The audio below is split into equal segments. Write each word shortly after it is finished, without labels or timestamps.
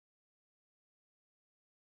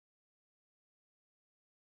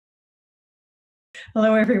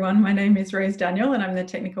Hello everyone, my name is Rose Daniel and I'm the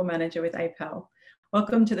Technical Manager with APAL.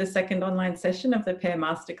 Welcome to the second online session of the Pear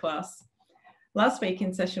Masterclass. Last week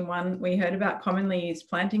in session 1, we heard about commonly used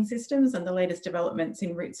planting systems and the latest developments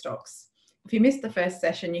in rootstocks. If you missed the first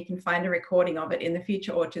session, you can find a recording of it in the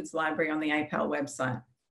Future Orchards library on the APAL website.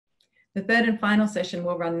 The third and final session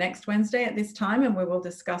will run next Wednesday at this time, and we will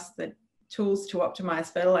discuss the tools to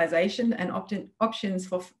optimize fertilization and options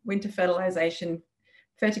for winter fertilization,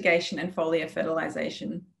 fertigation and foliar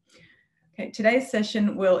fertilization. Okay, today's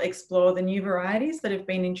session will explore the new varieties that have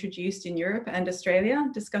been introduced in Europe and Australia,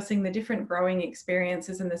 discussing the different growing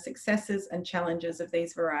experiences and the successes and challenges of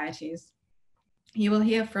these varieties. You will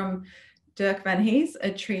hear from Dirk van Hees,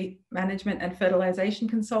 a tree management and fertilization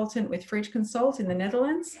consultant with Fruit Consult in the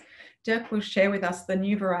Netherlands. Dirk will share with us the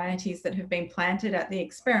new varieties that have been planted at the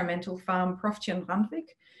experimental farm Profchen Randwijk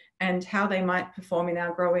and how they might perform in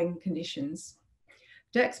our growing conditions.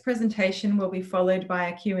 Dirk's presentation will be followed by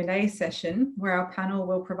a Q&A session where our panel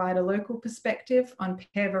will provide a local perspective on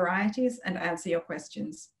pear varieties and answer your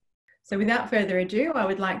questions. So without further ado, I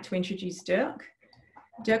would like to introduce Dirk.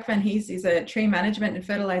 Dirk van Hees is a tree management and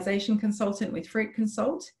fertilization consultant with Fruit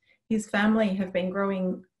Consult. His family have been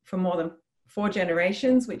growing for more than 4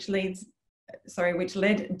 generations, which led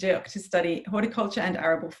Dirk to study horticulture and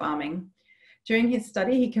arable farming. During his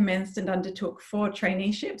study, he commenced and undertook 4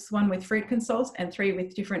 traineeships, 1 with Fruit Consult and 3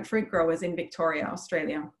 with different fruit growers in Victoria,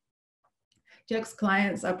 Australia. Dirk's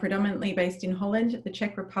clients are predominantly based in Holland, the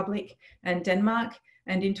Czech Republic and Denmark,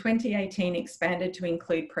 and in 2018 expanded to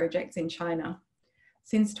include projects in China.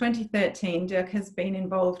 Since 2013, Dirk has been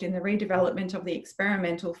involved in the redevelopment of the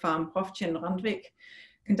experimental farm Profchen Randwijk,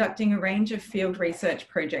 conducting a range of field research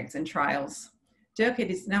projects and trials. Dirk,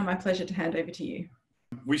 it is now my pleasure to hand over to you.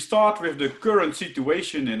 We start with the current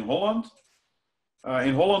situation in Holland.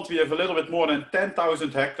 In Holland, we have a little bit more than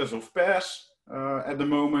 10,000 hectares of pears at the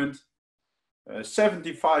moment.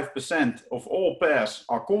 75% of all pears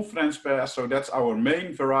are conference pears, so that's our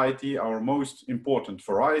main variety, our most important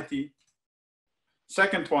variety.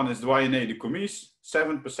 Second one is Doyenné de Comise,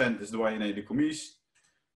 7% is Doyenné de Comise,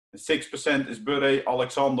 and 6% is Bure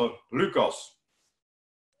Alexander Lucas.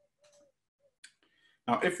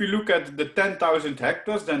 Now, if we look at the 10,000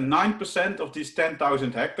 hectares, then 9% of these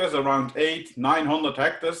 10,000 hectares, around 900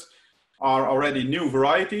 hectares, are already new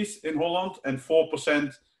varieties in Holland, and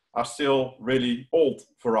 4% are still really old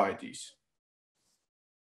varieties.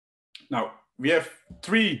 Now, we have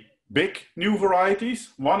 3 big new varieties.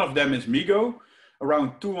 One of them is Migo.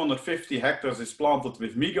 Around 250 hectares is planted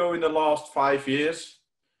with Migo in the last 5 years.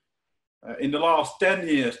 In the last 10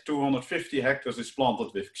 years, 250 hectares is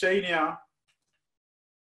planted with Xenia.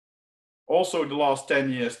 Also, the last 10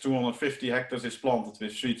 years, 250 hectares is planted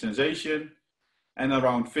with Sweet Sensation. And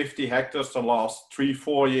around 50 hectares the last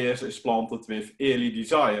 3-4 years is planted with Early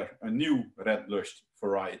Desire, a new red blushed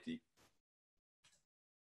variety.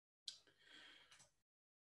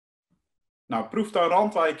 Now, Proeftuin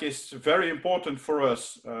Randwijk is very important for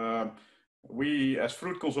us. We, as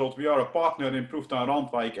Fruit Consult, we are a partner in Proeftuin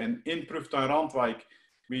Randwijk, and in Proeftuin Randwijk,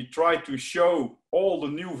 we try to show all the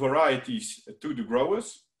new varieties to the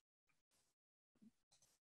growers.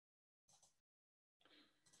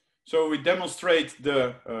 So we demonstrate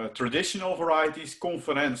the traditional varieties,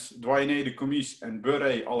 Conference, Doyenné de Comise and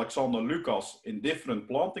Bure Alexander Lucas in different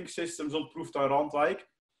planting systems on Proeftuin Randwijk.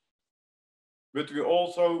 But we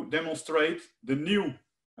also demonstrate the new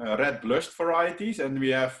red blushed varieties, and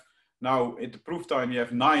we have now in the Proeftuin we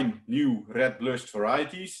have 9 new red blushed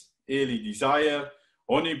varieties: Early Desire,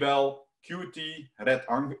 Honeybell, Cutie,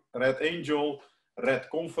 Red Angel, Red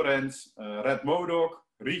Conference, Red Modoc,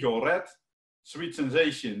 Regal Red, Sweet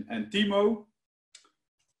Sensation and Timo,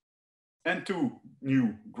 and 2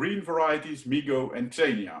 new green varieties, Migo and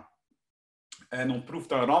Xenia. And on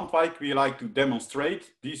Proeftuin Randwijk, we like to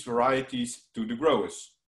demonstrate these varieties to the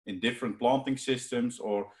growers in different planting systems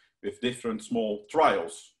or with different small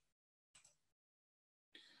trials.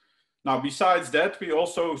 Now, besides that, we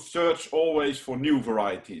also search always for new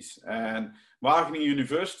varieties, and Wageningen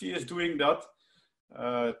University is doing that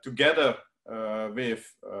together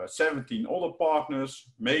with 17 other partners,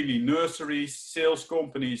 mainly nurseries, sales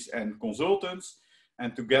companies and consultants,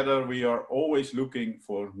 and together we are always looking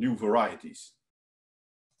for new varieties.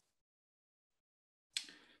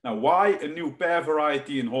 Now, why a new pear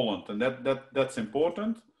variety in Holland? And that's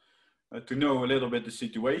important to know a little bit the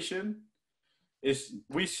situation. Is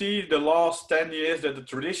we see the last 10 years that the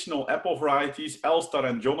traditional apple varieties, Elstar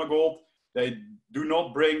and Jonagold, they do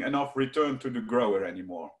not bring enough return to the grower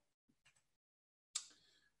anymore.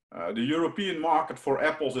 The European market for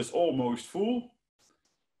apples is almost full.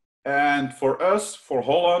 And for us, for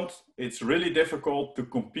Holland, it's really difficult to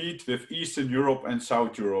compete with Eastern Europe and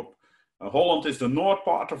South Europe. Holland is the north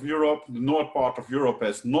part of Europe. The north part of Europe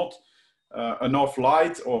has not enough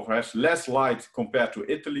light, or has less light compared to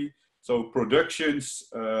Italy. So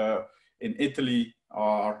productions in Italy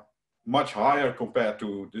are much higher compared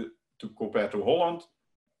to Holland.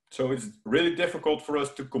 So it's really difficult for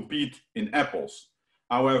us to compete in apples.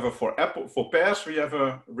 However, for pears, we have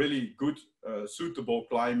a really good, suitable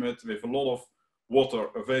climate with a lot of water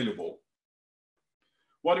available.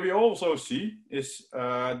 What we also see is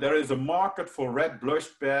there is a market for red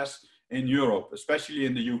blushed pears in Europe, especially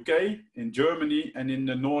in the UK, in Germany, and in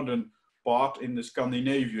the northern part in the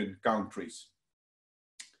Scandinavian countries.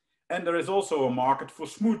 And there is also a market for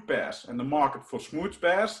smooth pears, and the market for smooth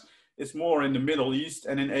pears is more in the Middle East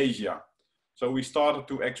and in Asia. So we started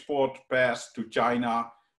to export pears to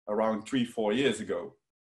China around 3-4 years ago.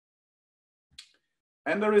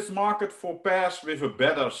 And there is market for pears with a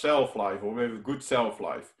better shelf life, or with a good shelf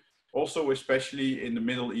life, also especially in the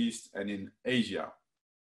Middle East and in Asia.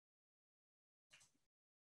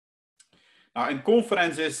 Now, in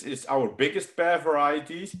Conference is our biggest pear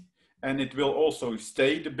variety, and it will also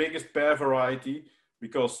stay the biggest pear variety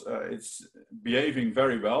because it's behaving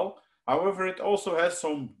very well. However, it also has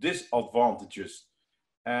some disadvantages.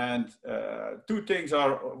 And two things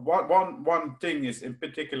are, one thing is in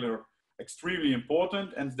particular extremely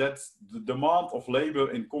important, and that's the demand of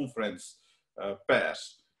labor in Conference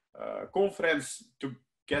pears. Conference, to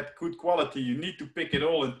get good quality, you need to pick it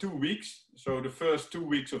all in 2 weeks. So the first 2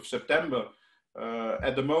 weeks of September,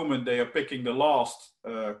 at the moment they are picking the last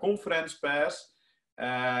Conference pears.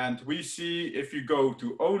 And we see, if you go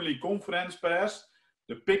to only Conference pears,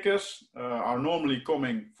 the pickers are normally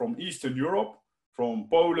coming from Eastern Europe, from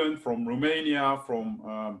Poland, from Romania,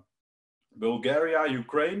 from Bulgaria,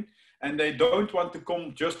 Ukraine, and they don't want to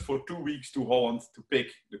come just for 2 weeks to Holland to pick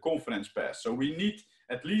the Conference pears. So we need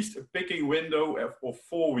at least a picking window of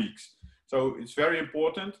 4 weeks. So it's very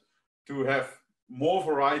important to have more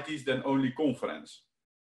varieties than only Conference.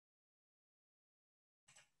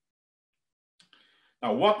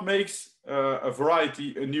 Now, what makes a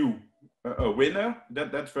variety a winner?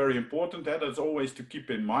 That's very important. That's always to keep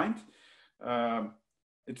in mind.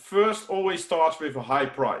 It first always starts with a high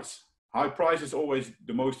price. High price is always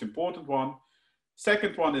the most important one.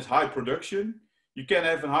 Second one is high production. You can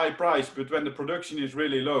have a high price, but when the production is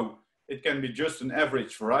really low, it can be just an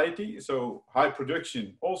average variety. So high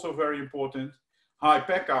production, also very important. High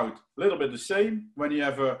pack out, a little bit the same. When you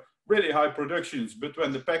have a really high productions, but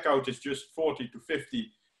when the pack out is just 40 to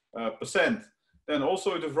 50%, then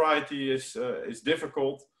also the variety is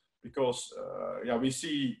difficult, because we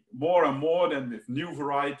see more and more than with new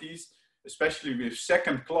varieties, especially with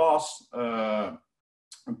second class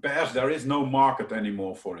pears, there is no market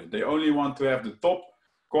anymore for it. They only want to have the top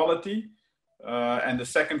quality, and the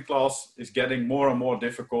second class is getting more and more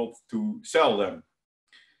difficult to sell them.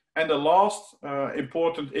 And the last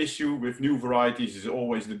important issue with new varieties is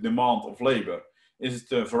always the demand of labor. Is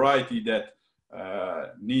it a variety that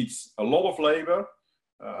needs a lot of labor,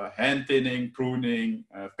 hand thinning, pruning,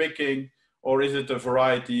 picking, or is it a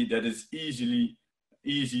variety that is easy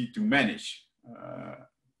to manage?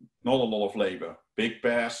 Not a lot of labor, big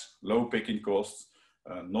pears, low picking costs,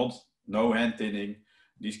 no hand thinning,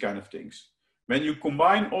 these kind of things. When you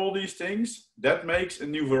combine all these things, that makes a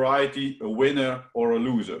new variety a winner or a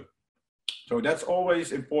loser. So that's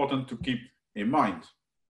always important to keep in mind.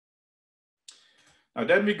 Now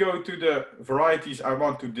then we go to the varieties I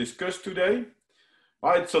want to discuss today.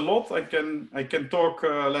 It's a lot. I can talk,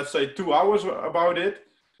 let's say, 2 hours about it,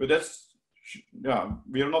 but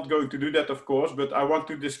we are not going to do that, of course. But I want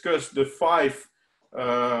to discuss the 5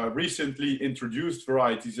 recently introduced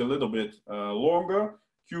varieties a little bit longer: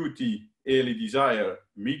 Cutie, Early Desire,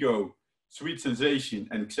 Migo, Sweet Sensation,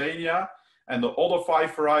 and Xenia. And the other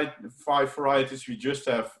 5 varieties we just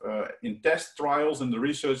have in test trials in the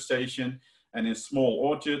research station and in small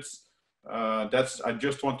orchards. I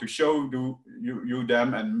just want to show you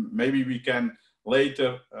them, and maybe we can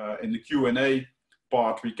later in the Q&A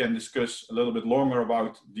part, we can discuss a little bit longer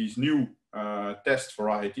about these new test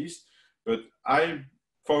varieties. But I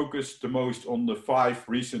focus the most on the 5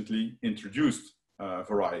 recently introduced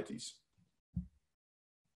varieties.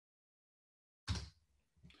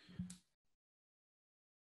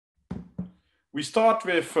 We start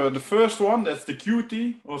with the first one, that's the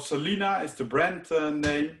Cutie, or Selina is the brand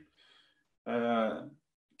name.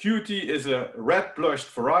 Cutie is a red blushed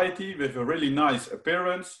variety with a really nice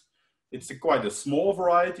appearance. It's quite a small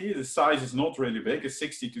variety. The size is not really big. It's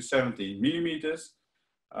 60 to 70 millimeters.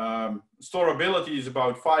 Storability is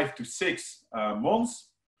about 5 to 6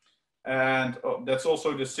 months. And that's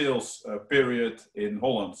also the sales period in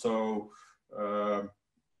Holland. So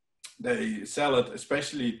they sell it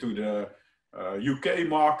especially to the UK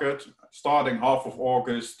market, starting half of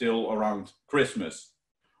August till around Christmas.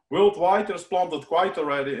 Worldwide, there's planted quite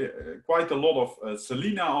a lot of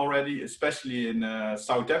Selina already, especially in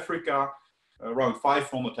South Africa, around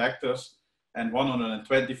 500 hectares, and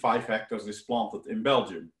 125 hectares is planted in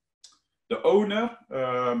Belgium. The owner,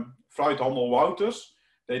 Fruithandel Wouters,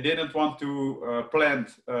 they didn't want to plant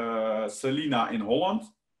Selina in Holland.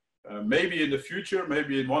 Maybe in the future,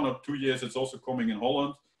 maybe in 1 or 2 years, it's also coming in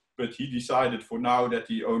Holland. But he decided for now that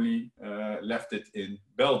he only left it in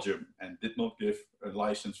Belgium and did not give a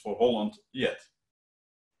license for Holland yet.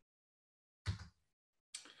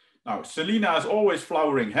 Now, Selina is always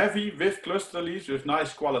flowering heavy with cluster leaves, with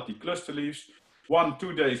nice quality cluster leaves,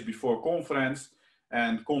 1-2 days before conference.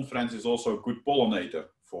 And conference is also a good pollinator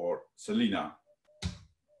for Selina.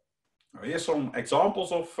 Now, here's some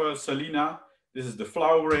examples of Selina. This is the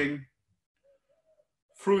flowering,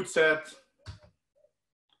 fruit set,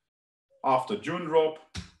 after June drop,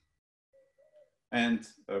 and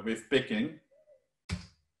with picking.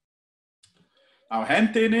 Now,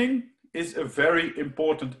 hand thinning is a very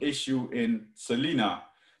important issue in Selina.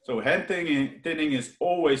 So hand thinning is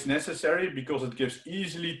always necessary because it gives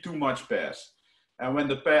easily too much pairs. And when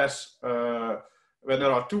the pairs, when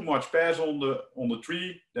there are too much pairs on the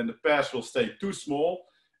tree, then the pairs will stay too small.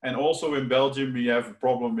 And also in Belgium, we have a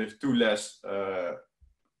problem with too less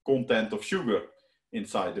content of sugar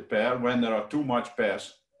inside the pear when there are too much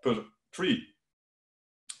pairs per tree.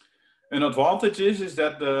 An advantage is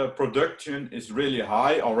that the production is really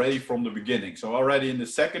high already from the beginning. So already in the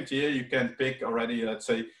second year, you can pick already, let's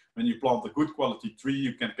say, when you plant a good quality tree,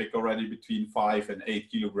 you can pick already between 5 and 8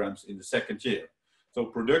 kilograms in the second year. So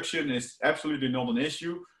production is absolutely not an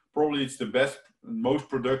issue. Probably it's the best, most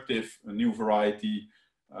productive new variety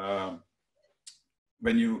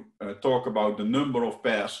when you talk about the number of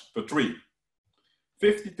pairs per tree.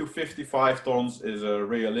 50 to 55 tons is a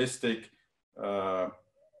realistic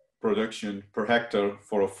production per hectare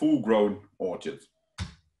for a full-grown orchard.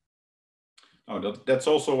 Now that's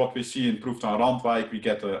also what we see in Proeftuin Randwijk. We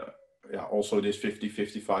get also this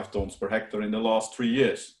 50-55 tons per hectare in the last 3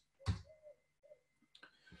 years.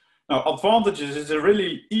 Now, advantages is a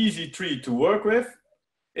really easy tree to work with.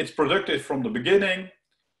 It's productive from the beginning.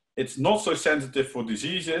 It's not so sensitive for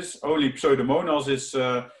diseases. Only Pseudomonas is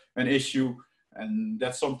an issue. And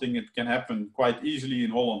that's something that can happen quite easily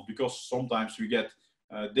in Holland because sometimes we get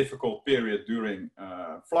a difficult period during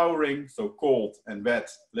flowering. So cold and wet,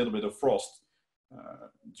 a little bit of frost.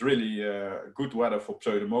 It's really good weather for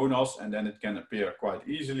Pseudomonas, and then it can appear quite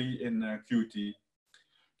easily in QT.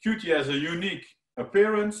 QT has a unique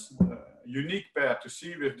appearance, unique pear to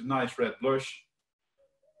see with the nice red blush.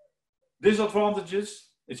 Disadvantages,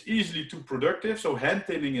 it's easily too productive, so hand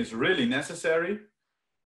thinning is really necessary.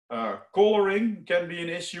 Coloring can be an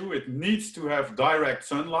issue. It needs to have direct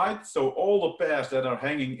sunlight, so all the pears that are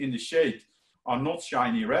hanging in the shade are not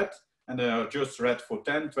shiny red, and they are just red for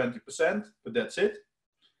 10-20%, but that's it.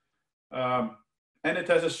 And it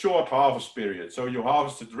has a short harvest period, so you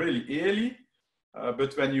harvest it really early,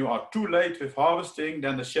 but when you are too late with harvesting,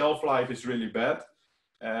 then the shelf life is really bad.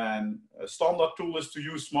 And a standard tool is to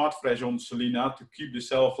use Smart Fresh on Selina to keep the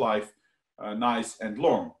shelf life nice and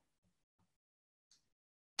long.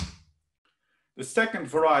 The second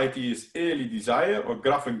variety is Early Desire, or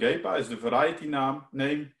Grafengepa is the variety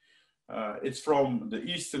name. It's from the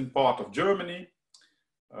eastern part of Germany.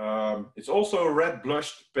 It's also a red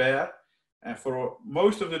blushed pear. And for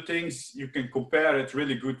most of the things, you can compare it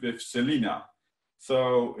really good with Selina.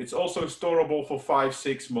 So it's also storable for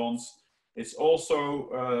 5-6 months. It's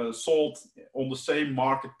also sold on the same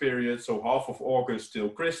market period, so half of August till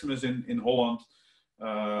Christmas in Holland,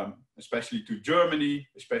 especially to Germany,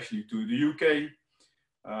 especially to the UK.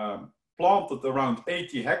 Planted around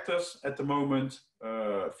 80 hectares at the moment,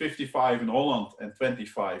 55 in Holland and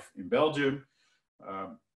 25 in Belgium.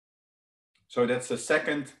 So that's the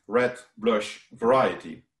second red blush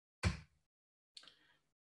variety.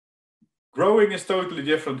 Growing is totally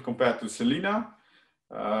different compared to Selina.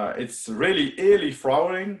 It's really early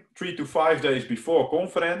flowering, 3 to 5 days before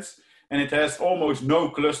conference, and it has almost no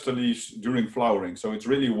cluster leaves during flowering. So it's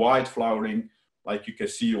really wide flowering, like you can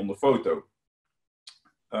see on the photo.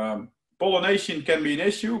 Pollination can be an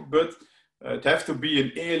issue, but it has to be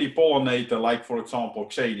an early pollinator, like for example,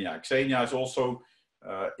 Xenia. Xenia is also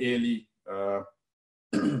early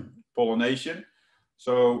pollination.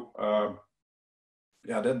 So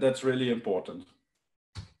yeah, that's really important.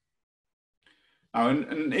 Now,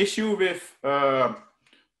 an issue with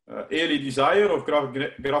Early desire of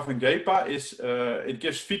Graphengrappa is it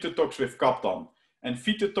gives phytotox with Captan. And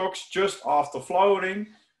phytotox just after flowering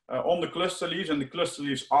on the cluster leaves, and the cluster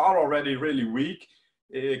leaves are already really weak,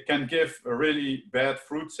 it can give a really bad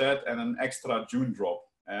fruit set and an extra June drop.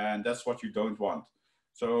 And that's what you don't want.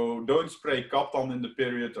 So don't spray Captan in the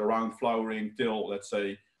period around flowering till, let's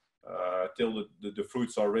say, till the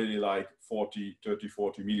fruits are really like 30,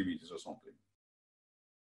 40 millimeters or something.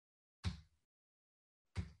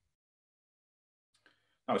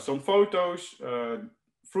 Now, some photos.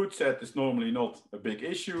 Fruit set is normally not a big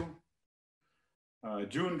issue.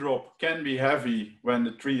 June drop can be heavy when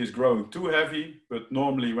the tree is growing too heavy, but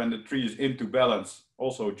normally when the tree is into balance,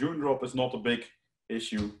 also June drop is not a big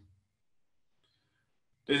issue.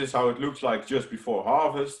 This is how it looks like just before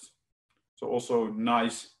harvest. So also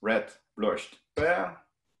nice red blushed pear.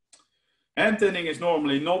 Hand thinning is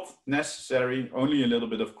normally not necessary, only a little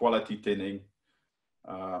bit of quality thinning.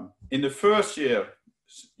 In the first year,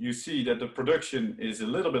 you see that the production is a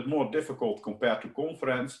little bit more difficult compared to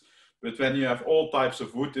conference, but when you have all types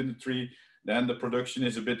of wood in the tree, then the production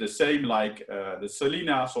is a bit the same like the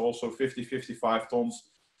Salina, so also 50-55 tons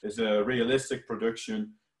is a realistic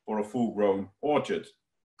production for a full-grown orchard.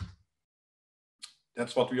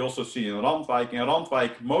 That's what we also see in Randwijk. In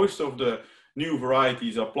Randwijk, most of the new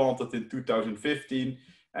varieties are planted in 2015,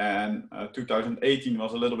 and 2018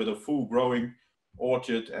 was a little bit of full growing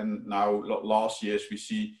orchard, and now last years we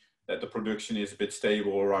see that the production is a bit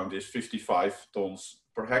stable around this 55 tons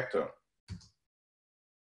per hectare.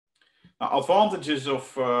 Now, advantages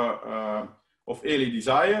of early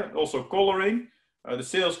desire, also coloring. The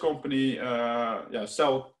sales company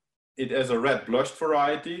sell it as a red blushed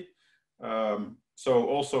variety. So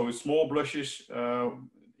also small blushes,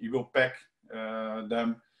 you will pack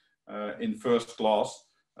them in first class.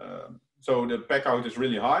 So the pack out is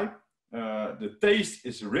really high. The taste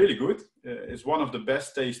is really good. It's one of the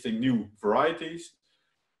best tasting new varieties.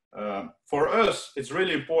 For us, it's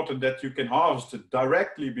really important that you can harvest it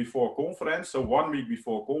directly before conference. So 1 week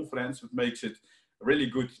before conference, it makes it really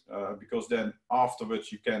good because then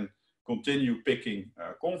afterwards you can continue picking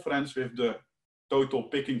conference with the total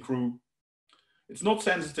picking crew. It's not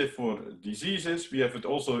sensitive for diseases. We have it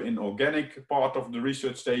also in organic part of the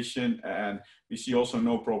research station, and we see also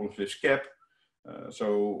no problems with scab.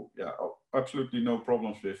 So yeah, absolutely no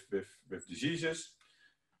problems with diseases.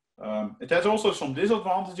 It has also some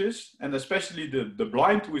disadvantages, and especially the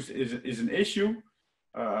blind tooth is an issue.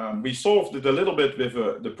 We solved it a little bit with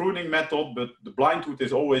the pruning method, but the blind tooth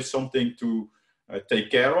is always something to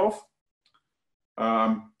take care of.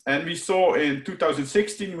 And we saw in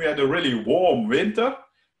 2016, we had a really warm winter,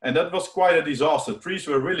 and that was quite a disaster. Trees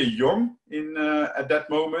were really young at that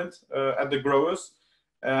moment at the growers.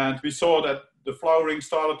 And we saw that the flowering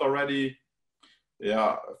started already,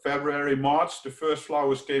 February, March, the first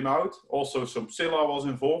flowers came out. Also some psylla was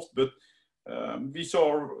involved, but we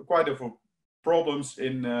saw quite a few problems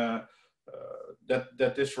in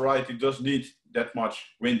that this variety does need that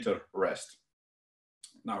much winter rest.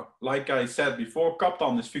 Now, like I said before,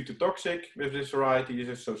 Captan is phytotoxic with this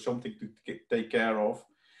variety, so something to take care of.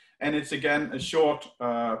 And it's again a short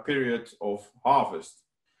period of harvest.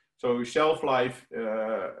 So shelf life,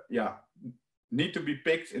 need to be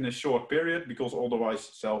picked in a short period because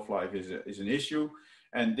otherwise shelf life is an issue.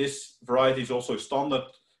 And this variety is also standard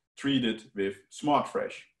treated with Smart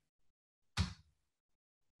Fresh.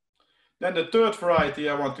 Then the third variety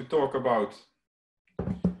I want to talk about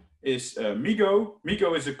is Migo.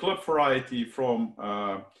 Migo is a club variety from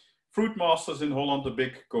Fruit Masters in Holland, a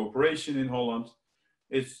big corporation in Holland.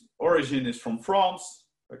 Its origin is from France,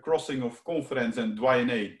 a crossing of Conference and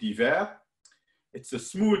Doyenné d'Hiver. It's a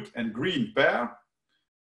smooth and green pear,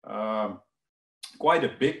 quite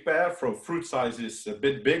a big pear. For fruit size is a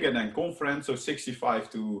bit bigger than Conference, so 65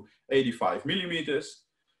 to 85 millimeters.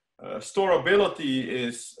 Storability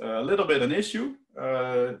is a little bit an issue.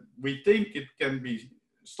 We think it can be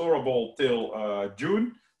storable till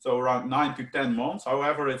June, so around 9 to 10 months.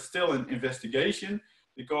 However, it's still an investigation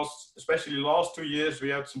because especially last 2 years we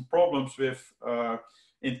had some problems with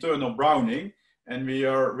internal browning, and we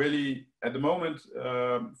are really at the moment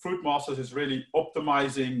Fruit Masters is really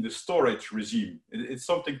optimizing the storage regime. It's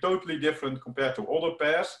something totally different compared to other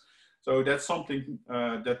pears, so that's something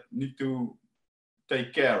that need to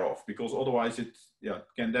take care of because otherwise it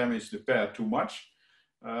can damage the pear too much.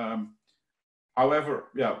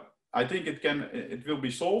 However, I think it will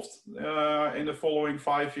be solved in the following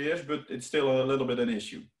 5 years, but it's still a little bit an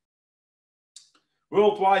issue.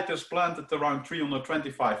 Worldwide, there's planted around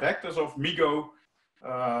 325 hectares of Migo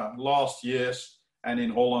last years, and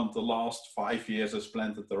in Holland, the last 5 years has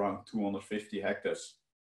planted around 250 hectares.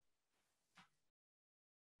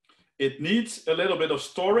 it needs a little bit of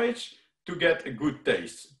storage to get a good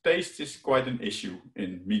taste. Taste is quite an issue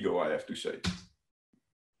in Migo, I have to say.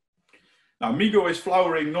 Now, Migo is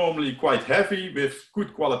flowering normally quite heavy with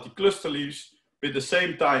good quality cluster leaves with the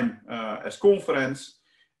same time as Conference.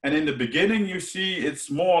 And in the beginning, you see it's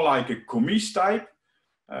more like a comice type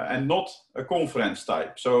and not a Conference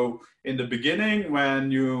type. So in the beginning, when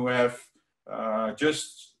you have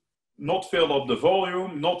just not filled up the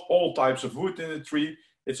volume, not all types of wood in the tree,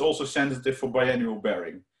 it's also sensitive for biennial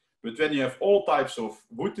bearing. But when you have all types of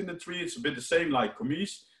wood in the tree, it's a bit the same like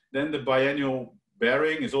comice, then the biennial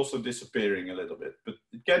bearing is also disappearing a little bit. But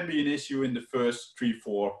it can be an issue in the first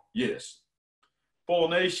 3-4 years.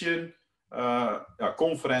 Pollination,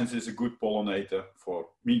 Conference is a good pollinator for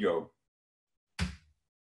Migo.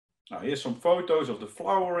 Now here's some photos of the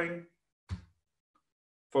flowering.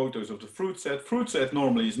 Photos of the fruit set. Fruit set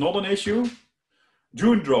normally is not an issue.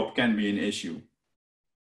 June drop can be an issue.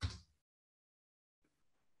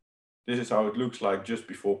 This is how it looks like just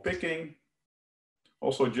before picking.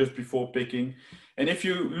 Also just before picking. And if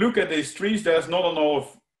you look at these trees, there's not a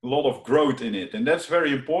lot of growth in it. And that's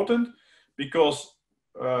very important because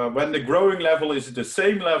when the growing level is at the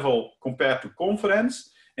same level compared to Conference,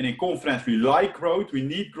 and in Conference we like growth, we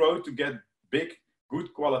need growth to get big,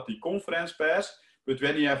 good quality Conference pears. But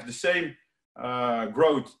when you have the same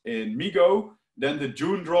growth in Migo, then the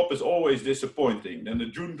June drop is always disappointing. Then the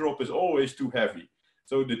June drop is always too heavy.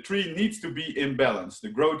 So the tree needs to be in balance. The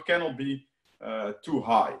growth cannot be too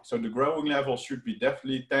high. So the growing level should be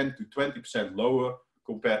definitely 10 to 20% lower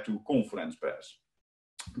compared to Conference pears.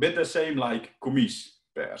 But the same like comice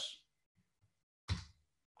pears.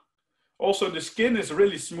 Also, the skin is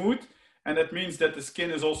really smooth, and that means that the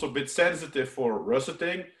skin is also a bit sensitive for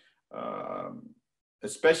russeting,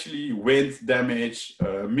 especially wind damage,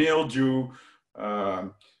 mildew.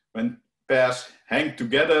 When pears hang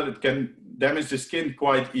together, it can damage the skin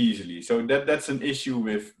quite easily. So that's an issue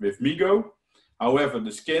with Migo. However,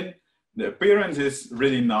 the skin, the appearance is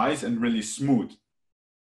really nice and really smooth.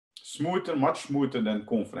 Smoother, much smoother than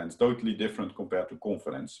Conference, totally different compared to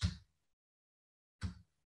Conference.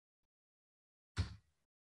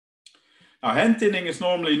 Now, hand thinning is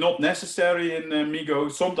normally not necessary in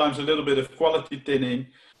Migo, sometimes a little bit of quality thinning.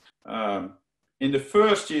 In the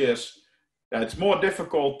first years, it's more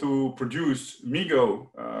difficult to produce Migo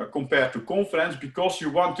compared to Conference because you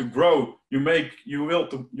want to grow, you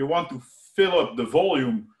want to fill up the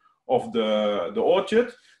volume of the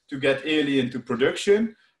orchard to get early into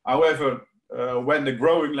production. However, when the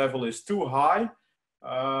growing level is too high,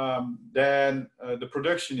 then the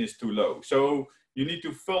production is too low. So you need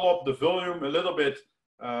to fill up the volume a little bit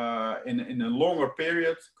in a longer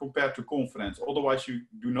period compared to Conference. Otherwise, you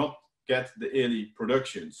do not get the early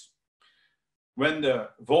productions. When the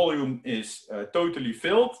volume is totally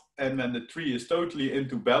filled and when the tree is totally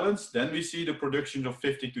into balance, then we see the production of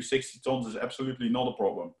 50 to 60 tons is absolutely not a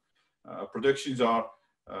problem. Productions are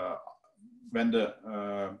when the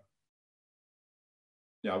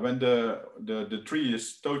tree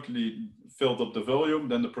is totally filled up the volume,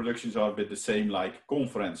 then the productions are a bit the same like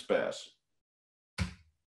Conference pears.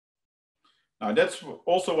 Now that's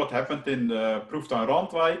also what happened in the Proeftuin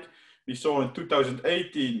Randwijk. We saw in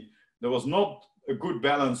 2018 there was not a good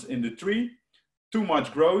balance in the tree, too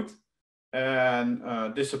much growth and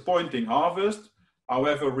disappointing harvest.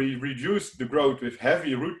 However, we reduced the growth with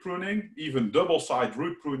heavy root pruning, even double-side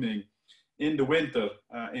root pruning in the winter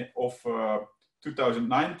of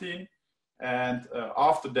 2019. And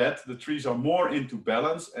after that, the trees are more into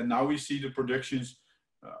balance. And now we see the productions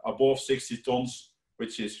above 60 tons,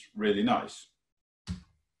 which is really nice.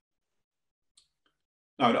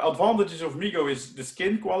 Now, the advantages of Migo is the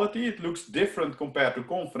skin quality. It looks different compared to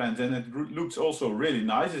Conference, and it looks also really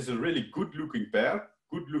nice. It's a really good looking pear,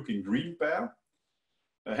 good looking green pear.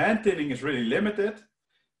 The hand thinning is really limited.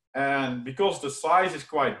 And because the size is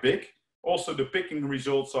quite big, also the picking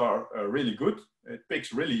results are really good. It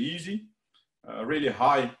picks really easy, really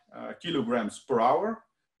high kilograms per hour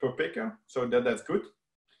per picker. So that's good.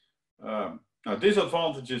 Now,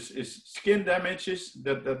 disadvantages is skin damages.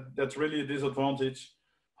 That's really a disadvantage.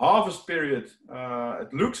 Harvest period,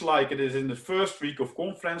 it looks like it is in the first week of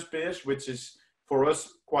Conference pears, which is for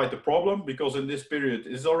us quite a problem because in this period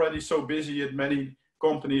it's already so busy at many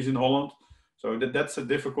companies in Holland. So that's a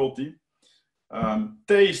difficulty.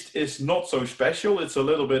 Taste is not so special. It's a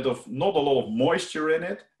little bit of, not a lot of moisture in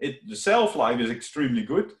it. The shelf life is extremely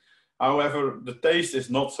good. However, the taste is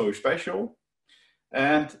not so special.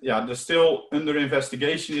 And yeah, there's still under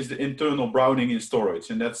investigation is the internal browning in storage.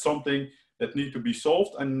 And that's something that needs to be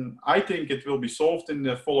solved. And I think it will be solved in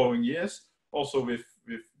the following years, also with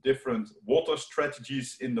different water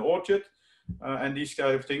strategies in the orchard. And these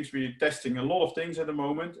kind of things, we're testing a lot of things at the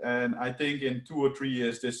moment. And I think in 2 or 3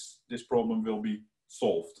 years, this problem will be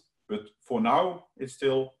solved. But for now, it's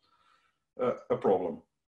still a problem.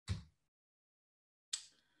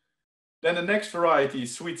 Then the next variety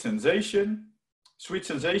is Sweet Sensation. Sweet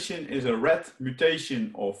Sensation is a red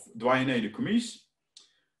mutation of Douainé de Comice.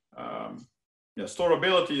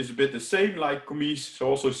 Storability is a bit the same like Comice, so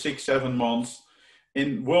also 6-7 months.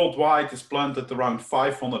 Worldwide, it's planted around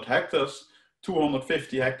 500 hectares.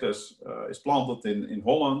 250 hectares is planted in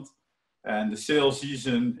Holland. And the sale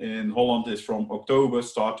season in Holland is from October,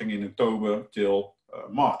 starting in October till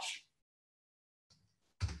March.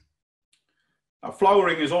 Now,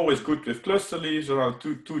 flowering is always good with cluster leaves around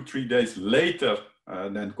 2-3 days later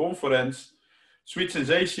than conference. Sweet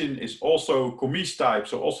Sensation is also Comice type,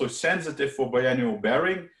 so also sensitive for biennial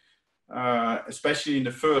bearing, especially in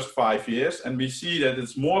the first 5 years. And we see that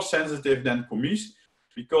it's more sensitive than Comice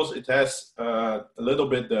because it has a little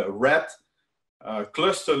bit the red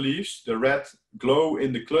cluster leaves, the red glow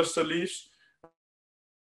in the cluster leaves.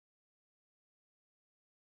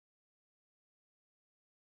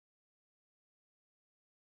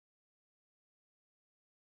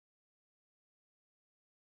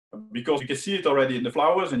 Because you can see it already in the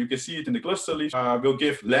flowers and you can see it in the cluster leaves, will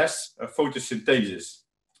give less photosynthesis.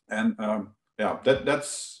 And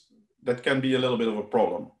that can be a little bit of a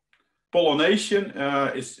problem. Pollination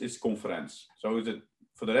is conference. So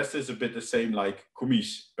for the rest, it's a bit the same like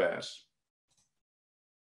Comice pears.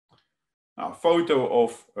 Now, photo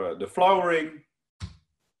of the flowering,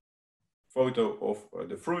 photo of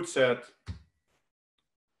the fruit set.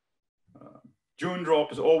 June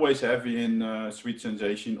drop is always heavy in Sweet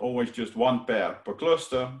Sensation, always just 1 pair per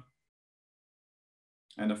cluster.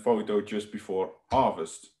 And a photo just before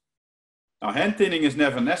harvest. Now, hand thinning is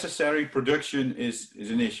never necessary, production is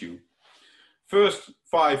an issue. First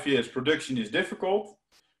 5 years, production is difficult,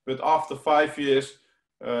 but after 5 years,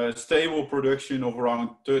 stable production of around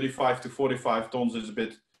 35 to 45 tons is a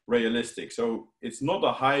bit realistic. So it's not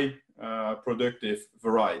a high productive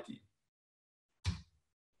variety.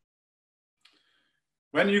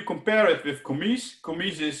 When you compare it with Comice,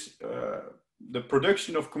 Comice is, the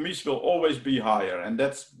production of Comice will always be higher. And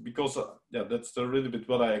that's because, that's a little bit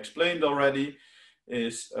what I explained already,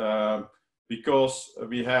 is because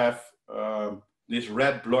we have this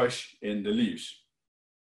red blush in the leaves.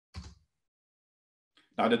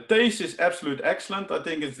 Now the taste is absolutely excellent. I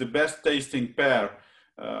think it's the best tasting pear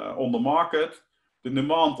on the market. The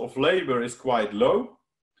demand of labor is quite low.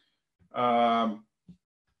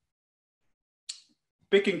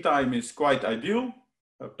 Picking time is quite ideal.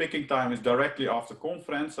 Picking time is directly after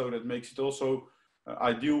conference, so that makes it also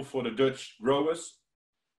ideal for the Dutch growers.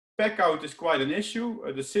 Pack out is quite an issue.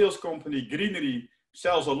 The sales company Greenery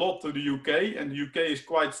sells a lot to the UK, and the UK is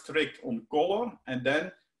quite strict on color, and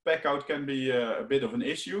then pack out can be a bit of an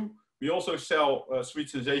issue. We also sell Sweet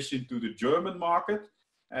Sensation to the German market,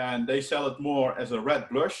 and they sell it more as a red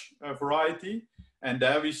blush variety. And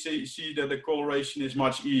there we see that the coloration is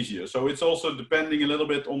much easier. So it's also depending a little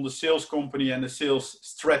bit on the sales company and the sales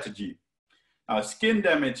strategy. Now, skin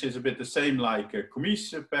damage is a bit the same like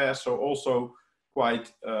Comice pear, so also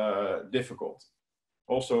quite difficult.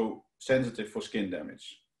 Also sensitive for skin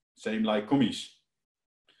damage, same like Comice.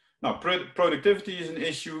 Now, productivity is an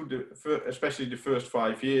issue, especially the first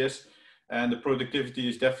 5 years, and the productivity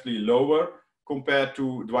is definitely lower compared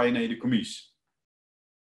to Douainé de Comice.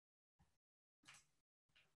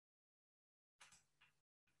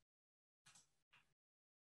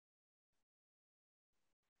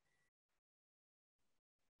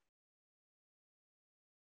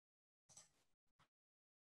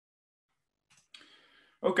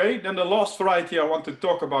 Okay, then the last variety I want to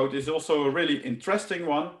talk about is also a really interesting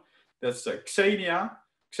one. That's Xenia.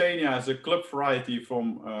 Xenia is a club variety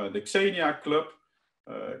from the Xenia Club,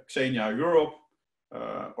 Xenia Europe.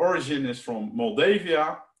 Origin is from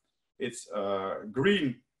Moldavia. It's a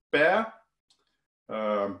green pear,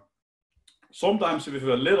 sometimes with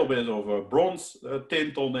a little bit of a bronze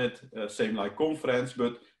tint on it, same like Conference,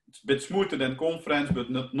 but it's a bit smoother than Conference,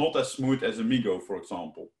 but not as smooth as Amigo, for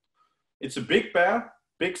example. It's a big pear.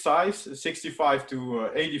 Big size, 65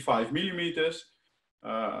 to 85 millimeters.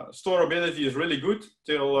 Storability is really good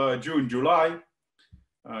till June, July.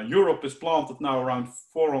 Europe is planted now around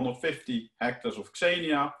 450 hectares of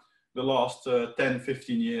Xenia the last 10,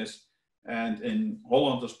 15 years. And in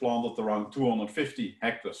Holland is planted around 250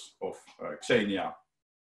 hectares of Xenia.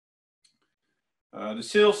 The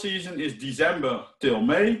sale season is December till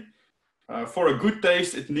May. For a good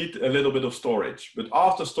taste, it needs a little bit of storage, but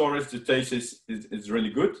after storage, the taste is really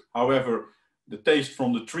good. However, the taste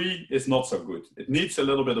from the tree is not so good. It needs a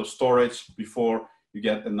little bit of storage before you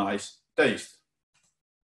get a nice taste.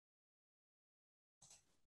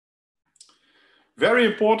 Very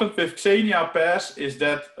important with Xenia pears is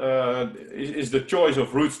that is the choice of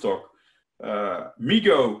rootstock.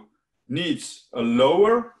 Migo needs a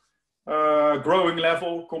lower growing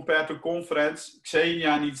level compared to Conference.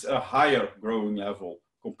 Xenia needs a higher growing level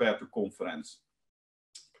compared to Conference.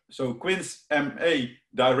 So Quince MA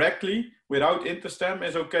directly without interstem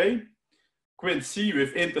is okay. Quince C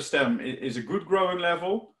with interstem is a good growing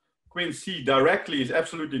level. Quince C directly is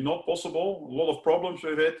absolutely not possible. A lot of problems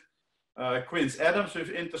with it. Quince Adams with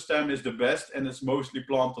interstem is the best, and it's mostly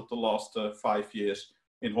planted the last 5 years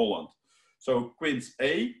in Holland. So Quince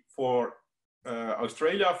A for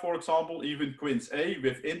Australia, for example, even Quince A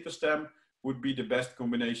with interstem would be the best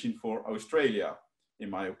combination for Australia, in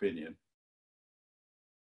my opinion.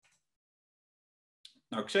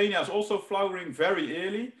 Now Xenia is also flowering very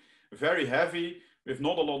early, very heavy, with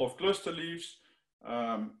not a lot of cluster leaves.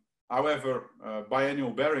 However,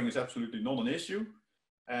 biennial bearing is absolutely not an issue.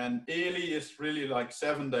 And early is really like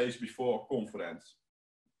 7 days before Conference.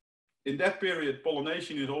 In that period,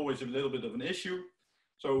 pollination is always a little bit of an issue.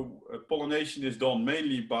 So pollination is done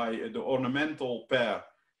mainly by the ornamental pair,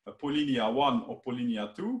 Pollinia 1 or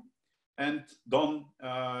Pollinia 2, and done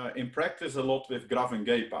in practice a lot with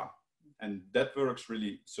Gravengepa. And that works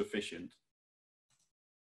really sufficient.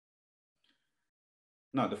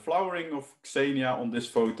 Now the flowering of Xenia on this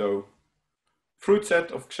photo, fruit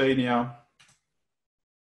set of Xenia,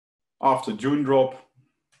 after June drop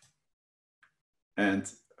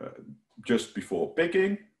and just before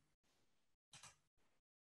picking.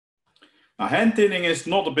 Now hand thinning is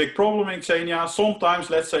not a big problem in Xenia. Sometimes,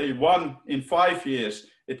 let's say 1 in 5 years,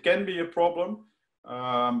 it can be a problem.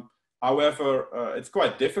 However, it's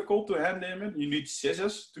quite difficult to hand thin. You need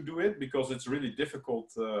scissors to do it because it's really difficult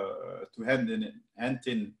to hand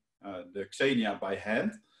thin the Xenia by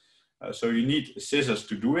hand. So you need scissors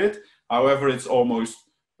to do it. However, it's almost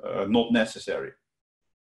not necessary.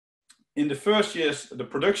 In the first years, the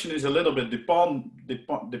production is a little bit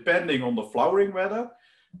depending on the flowering weather.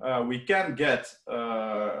 We can get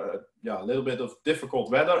a little bit of difficult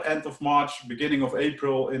weather, end of March, beginning of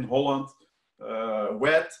April in Holland.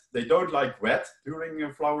 Wet, they don't like wet during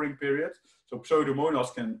a flowering period. So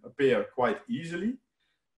Pseudomonas can appear quite easily.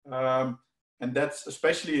 And that's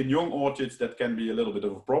especially in young orchids that can be a little bit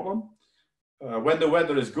of a problem. When the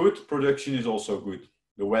weather is good, production is also good.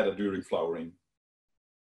 The weather during flowering.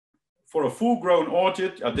 For a full-grown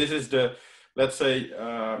orchid, this is the, let's say,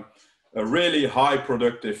 a really high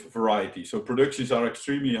productive variety. So productions are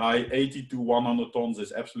extremely high. 80 to 100 tons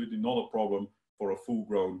is absolutely not a problem for a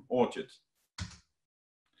full-grown orchid.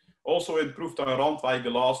 Also in Proeftuin Randwijk, the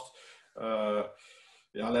last,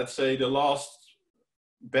 let's say the last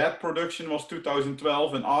bad production was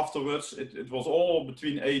 2012, and afterwards it was all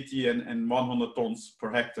between 80 and 100 tons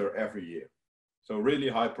per hectare every year. So really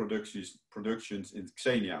high productions in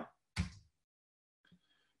Xenia.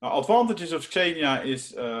 Now, advantages of Xenia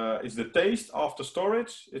is the taste after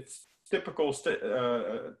storage. It's typical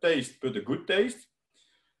taste, but a good taste.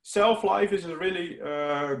 Self-life is a really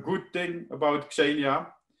good thing about Xenia.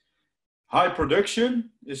 High production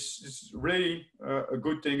is really a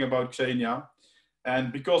good thing about Xenia.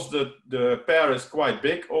 And because the pear is quite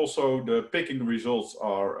big, also the picking results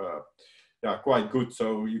are quite good.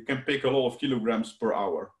 So you can pick a lot of kilograms per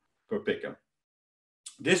hour per picker.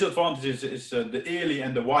 Disadvantage is the early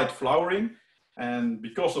and the white flowering. And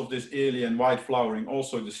because of this early and white flowering,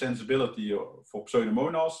 also the sensibility for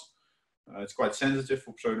Pseudomonas. It's quite sensitive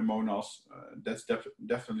for Pseudomonas. That's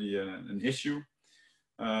definitely an issue.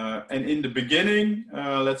 And in the beginning,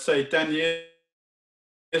 let's say 10 years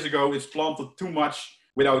ago, it's planted too much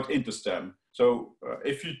without interstem. So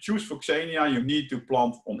if you choose for Xenia, you need to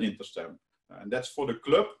plant on interstem. And that's for the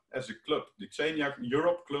club, as a club, the Xenia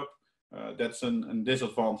Europe Club. That's a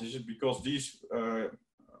disadvantage because these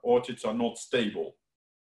orchids are not stable.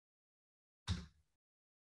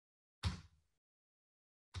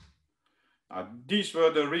 These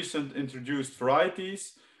were the recent introduced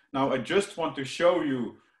varieties. Now I just want to show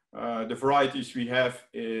you the varieties we have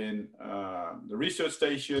in the research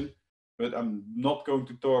station, but I'm not going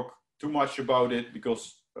to talk too much about it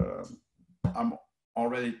because I'm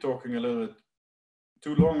already talking a little bit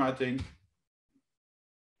too long, I think.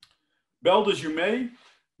 Belle de Jumet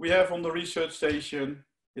we have on the research station.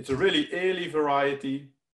 It's a really early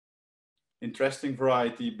variety, interesting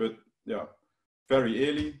variety, but yeah, very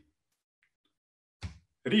early.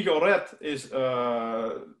 Regal Red is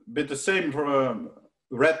a bit the same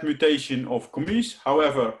red mutation of Comise.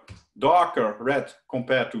 However, darker red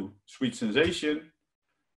compared to Sweet Sensation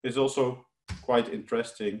is also quite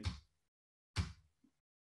interesting.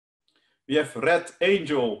 We have Red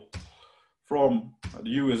Angel from the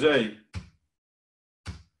USA.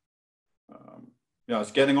 Yeah,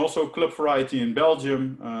 it's getting also club variety in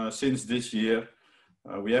Belgium since this year.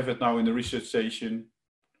 We have it now in the research station.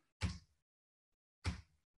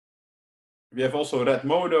 We have also Red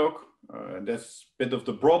Modoc. That's a bit of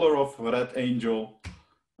the brother of Red Angel.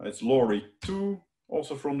 It's Lorry 2,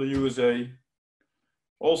 also from the USA.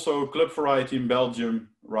 Also club variety in Belgium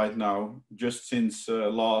right now, just since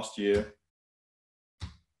last year.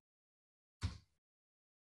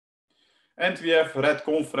 And we have Red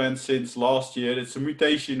Conference since last year. It's a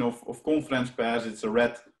mutation of conference pears. It's a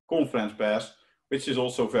red conference pears, which is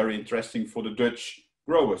also very interesting for the Dutch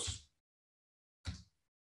growers.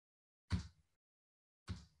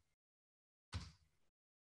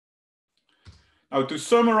 Now, to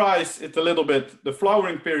summarize it a little bit, the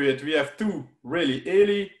flowering period, we have two really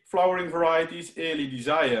early flowering varieties, Early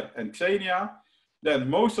Desire and Xenia. Then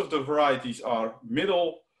most of the varieties are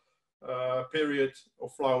middle period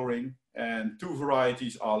of flowering, and two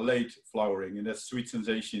varieties are late flowering, and that's Sweet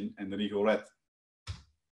Sensation and the Regal Red.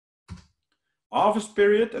 Harvest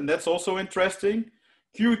period, and that's also interesting.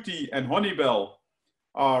 Cutie and Honeybell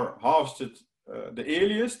are harvested the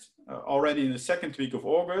earliest, already in the second week of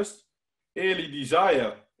August. Early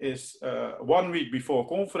Desire is 1 week before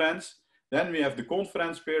conference. Then we have the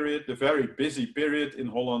conference period, the very busy period in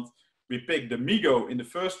Holland. We pick the Migo in the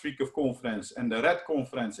first week of conference and the Red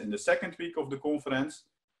Conference in the second week of the conference.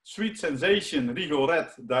 Sweet Sensation, Regal Red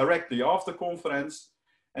directly after conference.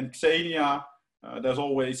 And Xenia, there's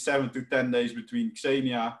always 7 to 10 days between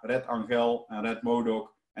Xenia, Red Angel and Red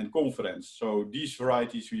Modoc and conference. So these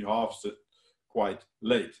varieties we harvested quite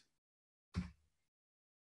late.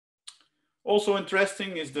 Also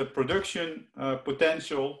interesting is the production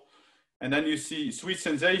potential. And then you see Sweet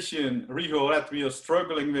Sensation, Regal Red, we are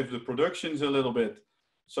struggling with the productions a little bit.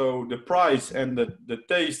 So the price and the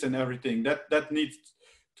taste and everything, that needs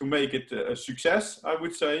to make it a success, I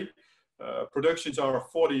would say. Productions are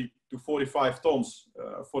 40 to 45 tons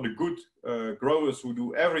for the good growers who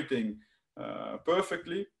do everything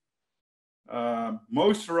perfectly.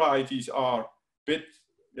 Most varieties are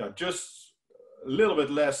just a little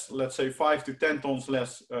bit less, let's say 5 to 10 tons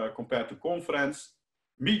less compared to conference.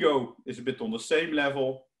 Migo is a bit on the same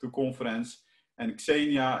level to conference, and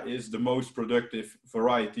Xenia is the most productive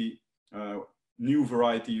variety, new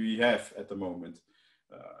variety we have at the moment.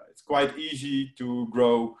 It's quite easy to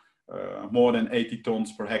grow more than 80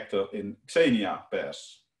 tons per hectare in Xenia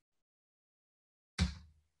pears.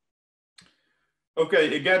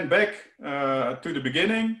 Okay, again back to the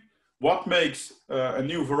beginning. What makes a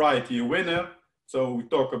new variety a winner? So we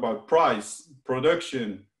talk about price,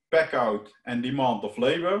 production, pack out and demand of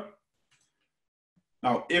labor.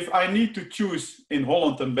 Now, if I need to choose in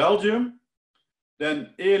Holland and Belgium,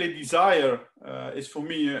 then Early Desire is for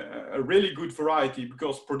me a really good variety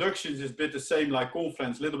because production is a bit the same like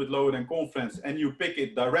conference, a little bit lower than conference, and you pick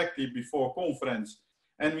it directly before conference.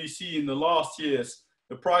 And we see in the last years,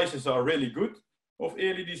 the prices are really good of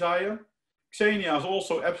Early Desire. Xenia is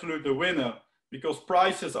also absolutely a winner because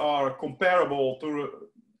prices are comparable to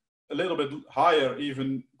a little bit higher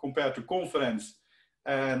even compared to conference,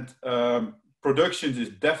 and productions is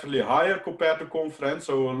definitely higher compared to conference.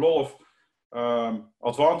 So a lot of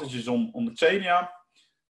advantages on the Xenia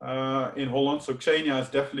in Holland. So Xenia is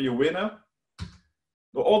definitely a winner.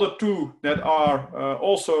 The other two that are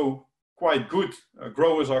also quite good,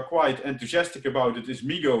 growers are quite enthusiastic about it, is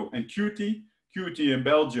Migo and Cutie. Cutie in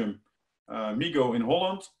Belgium, Migo in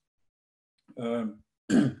Holland.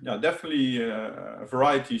 Yeah, definitely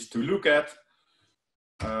varieties to look at.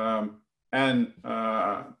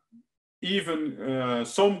 Even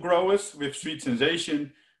some growers with Sweet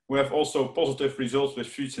Sensation who have also positive results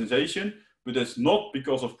with Sweet Sensation, but it's not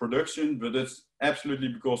because of production, but it's absolutely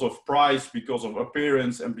because of price, because of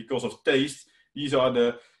appearance, and because of taste. These are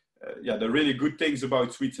the really good things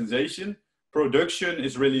about Sweet Sensation. Production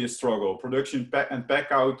is really a struggle. Production and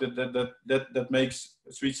pack out, that makes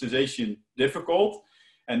Sweet Sensation difficult.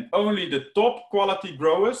 And only the top quality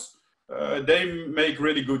growers, they make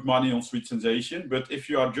really good money on Sweet Sensation. But if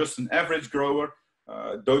you are just an average grower,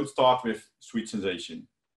 don't start with Sweet Sensation.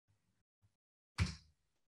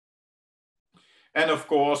 And of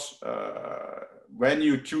course, when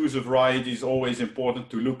you choose a variety, it's always important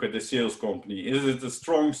to look at the sales company. Is it a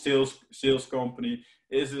strong sales company?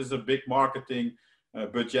 Is there a big marketing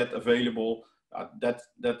budget available? That's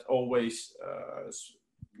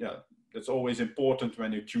always important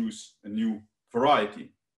when you choose a new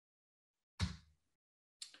variety.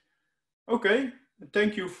 Okay,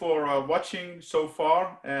 thank you for watching so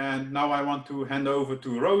far. And now I want to hand over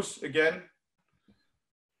to Rose again.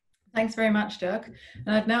 Thanks very much, Dirk.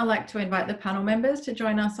 And I'd now like to invite the panel members to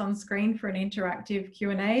join us on screen for an interactive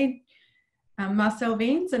Q&A. Marcel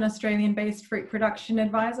Wiens, an Australian-based fruit production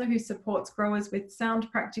advisor who supports growers with sound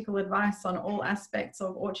practical advice on all aspects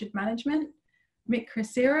of orchard management. Mick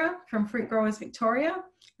Crisera from Fruit Growers Victoria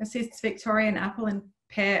assists Victorian apple and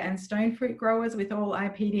pear and stone fruit growers with all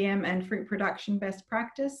IPDM and fruit production best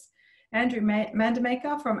practice. Andrew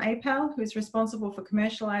Mandemaker from APAL, who is responsible for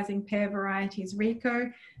commercialising pear varieties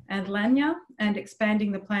Rico and Lanya and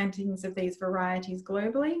expanding the plantings of these varieties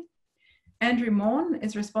globally. Andrew Morn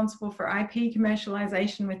is responsible for IP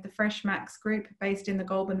commercialisation with the Fresh Max Group based in the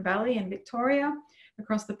Goulburn Valley in Victoria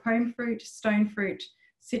across the pome fruit, stone fruit,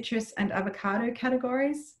 citrus and avocado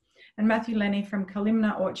categories. And Matthew Lenny from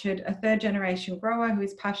Kalimna Orchard, a third generation grower who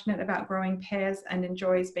is passionate about growing pears and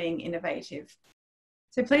enjoys being innovative.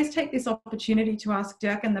 So please take this opportunity to ask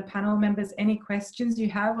Dirk and the panel members any questions you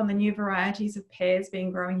have on the new varieties of pears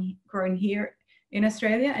being grown here in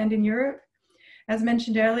Australia and in Europe. As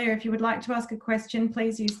mentioned earlier, if you would like to ask a question,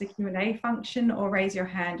 please use the Q&A function or raise your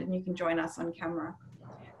hand and you can join us on camera.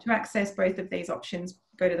 To access both of these options,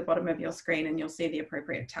 go to the bottom of your screen and you'll see the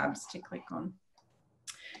appropriate tabs to click on.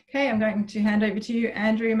 Okay, I'm going to hand over to you,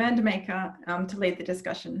 Andrew Mandemaker, to lead the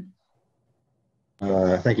discussion.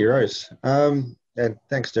 Thank you, Rose. And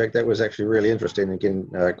thanks, Dirk. That was actually really interesting and getting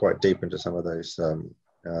quite deep into some of those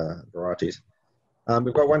varieties.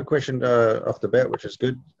 We've got one question off the bat, which is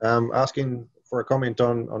good, asking for a comment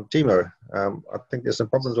on Timo. I think there's some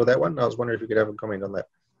problems with that one. I was wondering if you could have a comment on that.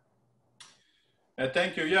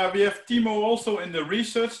 Thank you. Yeah, we have Timo also in the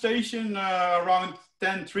research station, around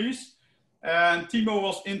 10 trees. And Timo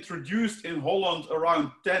was introduced in Holland around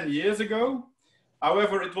 10 years ago.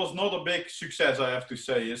 However, it was not a big success, I have to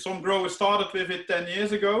say. Some growers started with it 10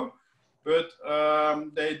 years ago, but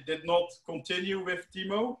they did not continue with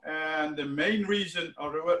Timo. And the main reason,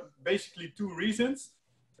 or there were basically two reasons.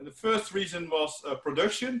 The first reason was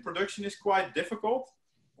production. Production is quite difficult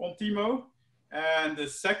on Timo. And the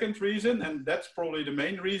second reason, and that's probably the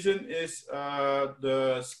main reason, is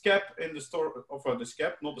the scab in the store, or the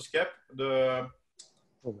scab, not the scab, the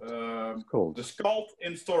scald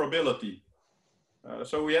in storability.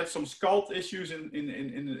 So we had some scald issues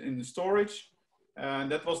in the storage, and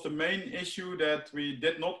that was the main issue that we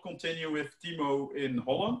did not continue with Timo in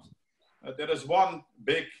Holland. There is one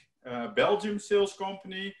big Belgium sales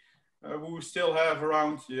company who still have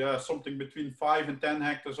around something between 5 and 10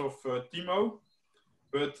 hectares of Timo,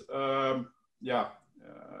 but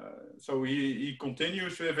so he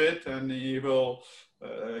continues with it and he will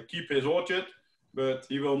keep his orchard, but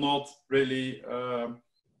he will not really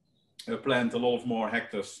plant a lot of more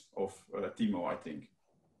hectares of Timo, I think.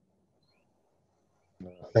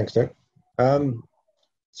 Thanks, Dirk.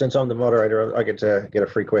 Since I'm the moderator, I get to get a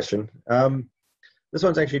free question. This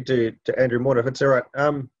one's actually to Andrew Morn, if it's all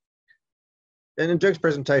right. In Dirk's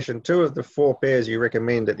presentation, 2 of the 4 pears you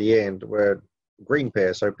recommend at the end were green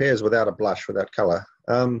pears, so pears without a blush, without colour.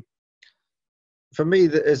 For me,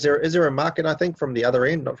 is there a market, I think, from the other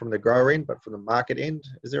end, not from the grower end, but from the market end?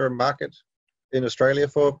 Is there a market in Australia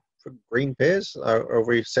for green pears? Or have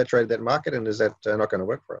we saturated that market, and is that not going to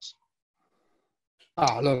work for us?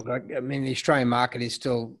 Oh, look, I mean, the Australian market is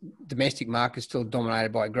still, domestic market is still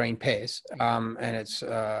dominated by green pears. And it's,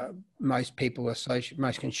 most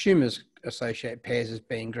consumers associate pears as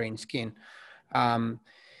being green skin.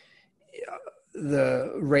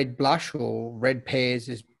 The red blush or red pears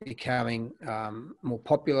is becoming more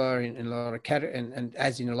popular in a lot of categories, and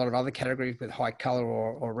as in a lot of other categories with high colour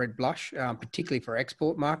or red blush, particularly for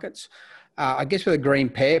export markets. I guess with a green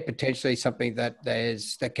pear, potentially something that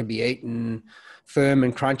can be eaten firm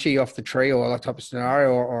and crunchy off the tree, or that type of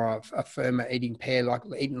scenario, or a firmer eating pear,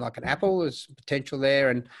 eaten like an apple, is potential there.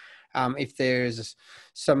 And if there's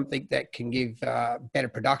something that can give better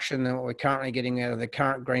production than what we're currently getting out of the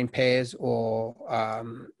current green pears, or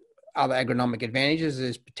other agronomic advantages,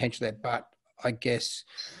 there's potential there. But I guess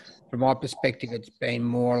from my perspective, it's been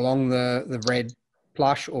more along the red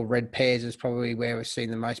plush or red pears is probably where we've seen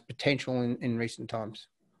the most potential in recent times,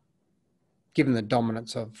 given the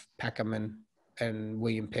dominance of Packham and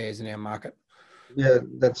William pears in our market. Yeah,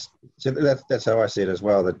 that's how I see it as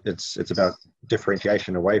well. That it's about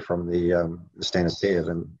differentiation away from the standard pears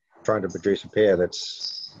and trying to produce a pear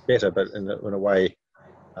that's better, but in a way,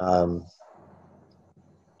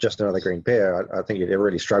 just another green pear. I think it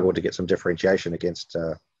really struggled to get some differentiation against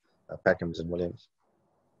Packhams and Williams.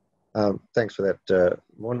 Thanks for that,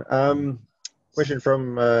 Mon. Question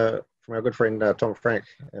from our good friend Tom Frank.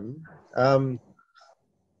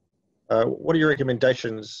 what are your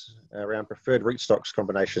recommendations around preferred rootstocks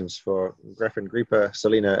combinations for Graffin Grieper,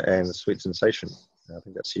 Selena, and Sweet Sensation? I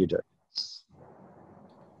think that's you, Jack.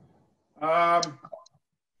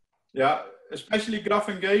 Yeah, especially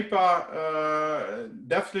Graffin Grieper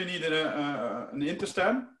definitely need an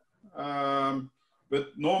interstem, but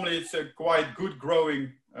normally it's a quite good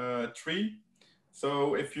growing tree.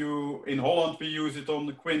 So if you, in Holland, we use it on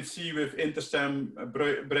the Quince C with interstem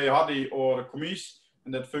Brehadi or Comise,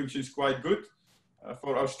 and that functions quite good.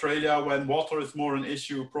 For Australia, when water is more an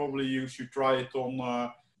issue, probably you should try it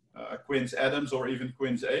on Quince Adams or even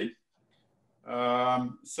Quince A.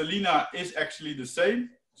 Selena is actually the same,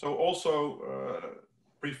 so also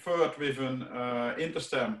preferred with an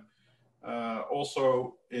interstem.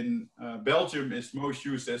 Also in Belgium is most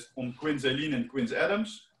used as on Quince Eileen and Quince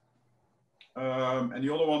Adams. And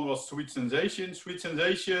the other one was Sweet Sensation. Sweet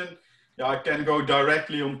Sensation, yeah, I can go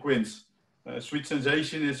directly on Quince. Sweet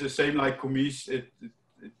Sensation is the same like Comise. It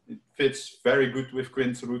fits very good with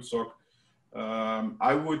Quince rootstock.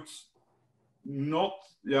 I would not,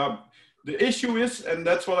 yeah. The issue is, and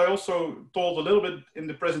that's what I also told a little bit in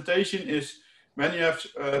the presentation, is when you have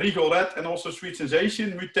Regal Red and also Sweet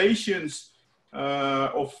Sensation, mutations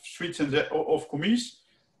of Comise,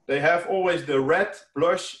 they have always the red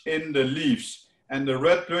blush in the leaves. And the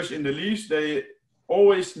red blush in the leaves, they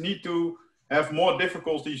always need to have more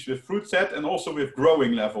difficulties with fruit set and also with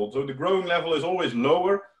growing level. So the growing level is always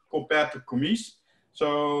lower compared to Comise.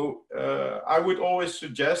 So I would always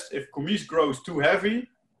suggest if Comise grows too heavy,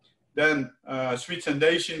 then Sweet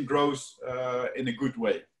Sensation grows in a good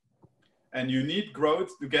way. And you need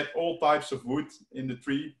growth to get all types of wood in the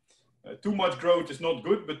tree. Too much growth is not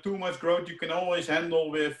good, but too much growth you can always handle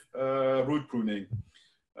with root pruning.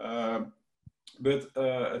 But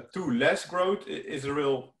too less growth is a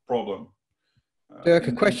real problem. Dirk,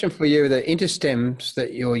 a question for you. The interstems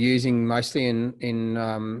that you're using mostly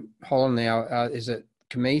in Holland now, is it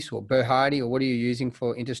Comise or Brehadi, or what are you using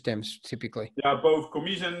for interstems typically? Yeah, both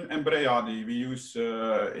Comise and Brehadi we use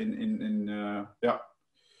in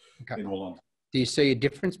Holland. Do you see a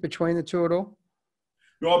difference between the two at all?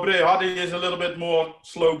 No, Brehadi is a little bit more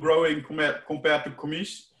slow growing compared to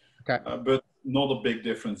Comise, okay. But not a big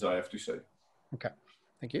difference, I have to say. Okay,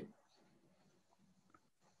 thank you.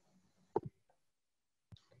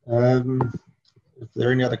 If there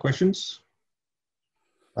are any other questions?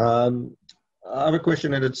 I have a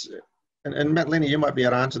question, and it's, and Matt Lenny, you might be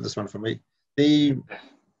able to answer this one for me. The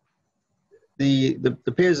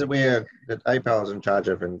peers that APAL is in charge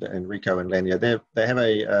of, and Rico and Lania, they have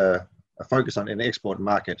a focus on an export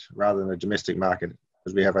market rather than a domestic market,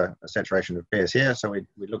 because we have a saturation of pears here, so we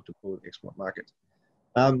look to pull export markets.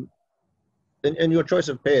 In your choice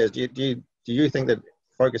of pears, do you think that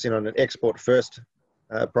focusing on an export first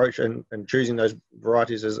approach and choosing those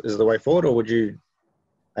varieties is the way forward, or would you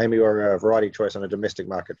aim your variety choice on a domestic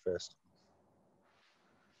market first?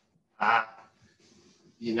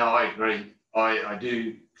 You know, I agree. I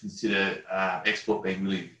do consider export being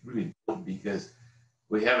really, really important, because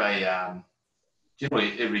we have a,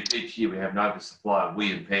 generally each year we have an oversupply of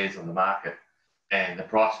wheat and pears on the market, and the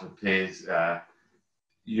price of pears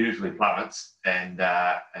usually plummets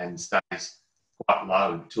and stays quite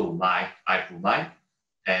low until April, May,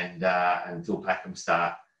 and until Packham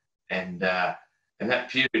start, and that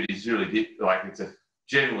period is really it's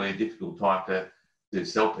generally a difficult time to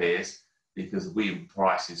sell pears, because the wheat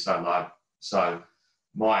price is so low. So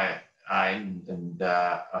my aim, and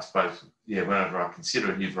I suppose, yeah, whenever I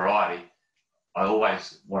consider a new variety, I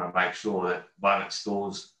always want to make sure that, one, it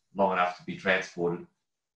stores long enough to be transported,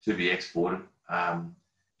 to be exported, and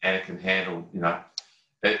it can handle, you know,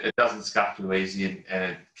 it doesn't scuff too easy,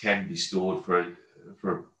 and it can be stored for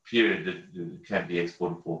a period that it can be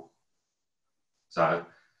exported for. So,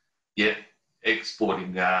 yeah,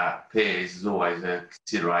 exporting pears is always a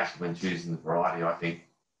consideration when choosing the variety. I think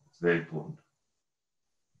it's very important.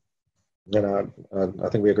 Yeah, I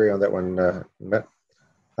think we agree on that one, Matt.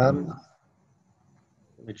 Let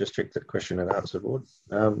me just check that question and answer board.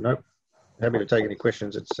 Nope. Happy to take any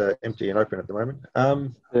questions. It's empty and open at the moment.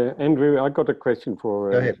 Andrew, I got a question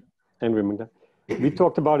for go ahead. Andrew. We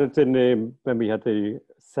talked about it in when we had the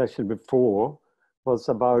session before, was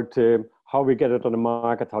about how we get it on the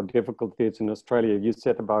market, how difficult it is in Australia. You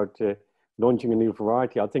said about launching a new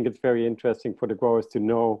variety. I think it's very interesting for the growers to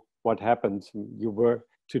know what happens. You were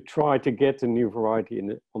to try to get a new variety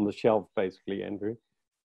on the shelf, basically, Andrew.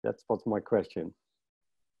 That's what's my question.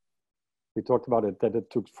 We talked about it, that it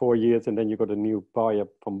took 4 years, and then you got a new buyer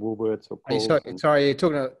from Woolworths or Coles. Sorry, you're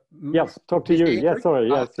talking about... Yes, talk to you. Andrew? Yeah, sorry.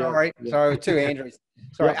 Yes, sorry, yes. sorry, two Andrews.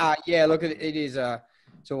 Sorry. Yeah. Yeah, look, it is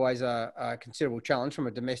it's always a considerable challenge from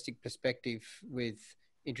a domestic perspective with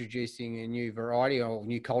introducing a new variety or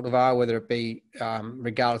new cultivar, whether it be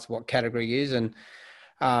regardless of what category it is. And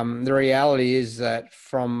the reality is that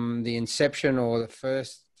from the inception or the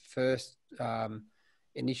first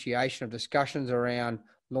initiation of discussions around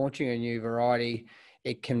launching a new variety,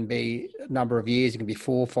 it can be a number of years. It can be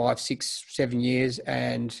 4, 5, 6, 7 years,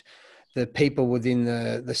 and the people within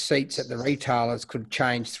the seats at the retailers could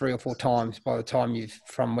change 3 or 4 times by the time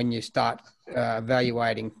from when you start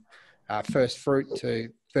evaluating first fruit to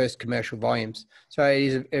first commercial volumes. So it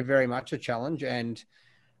is very much a challenge, and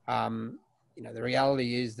the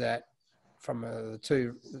reality is that from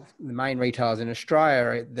the main retailers in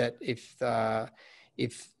Australia, that if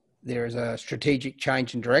there is a strategic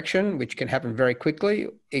change in direction, which can happen very quickly,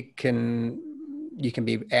 you can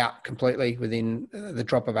be out completely within the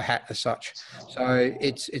drop of a hat as such. So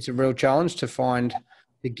it's a real challenge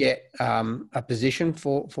to get a position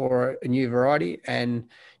for a new variety, and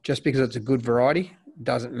just because it's a good variety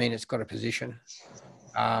doesn't mean it's got a position.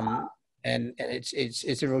 And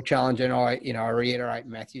it's a real challenge. And I reiterate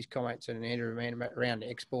Matthew's comments and Andrew around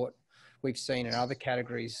export. We've seen in other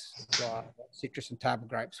categories like citrus and table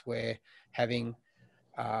grapes where having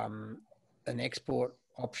an export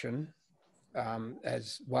option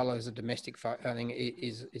as well as a domestic thing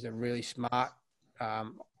is a really smart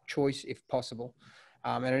choice if possible.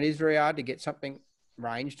 And it is very hard to get something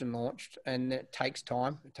ranged and launched, and it takes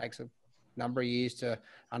time. It takes a number of years to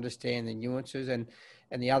understand the nuances. And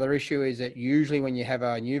the other issue is that usually when you have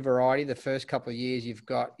a new variety, the first couple of years, you've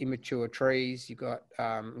got immature trees, you've got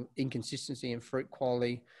inconsistency in fruit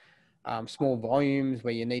quality, small volumes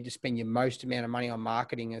where you need to spend your most amount of money on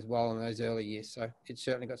marketing as well in those early years. So it's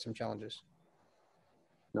certainly got some challenges.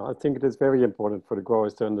 No, I think it is very important for the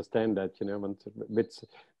growers to understand that, with the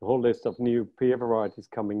whole list of new pear varieties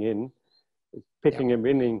coming in, picking a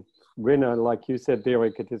winner, like you said,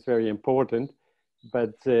 Derek, it is very important.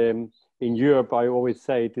 But in Europe, I always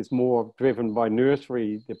say it is more driven by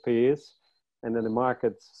nursery, the pears, and then the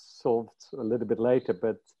market solved a little bit later.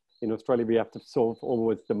 But in Australia, we have to solve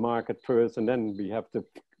almost the market first, and then we have to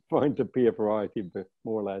find the pear variety,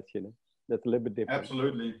 more or less, That's a little bit different.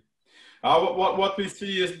 Absolutely. What we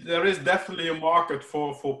see is there is definitely a market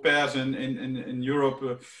for pears in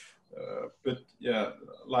Europe. But yeah,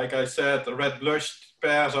 like I said, the red blushed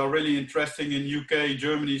pears are really interesting in UK,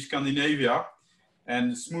 Germany, Scandinavia,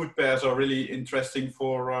 and smooth pears are really interesting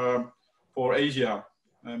for Asia,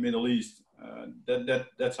 Middle East.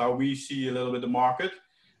 That's how we see a little bit the market.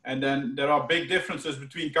 And then there are big differences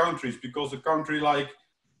between countries, because a country like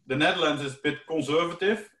the Netherlands is a bit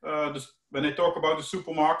conservative. When they talk about the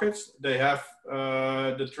supermarkets, they have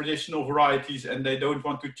the traditional varieties and they don't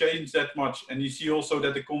want to change that much. And you see also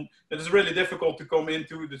that it is really difficult to come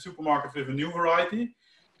into the supermarket with a new variety.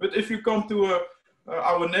 But if you come to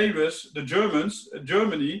our neighbors, the Germans,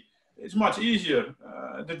 Germany, it's much easier.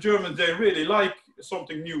 The Germans, they really like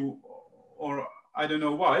something new, or I don't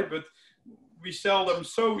know why, but we sell them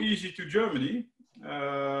so easy to Germany,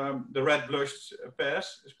 the red blushed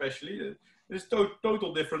pears especially. It's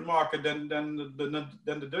total different market than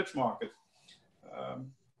the Dutch market.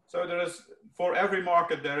 So there is, for every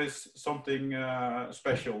market, there is something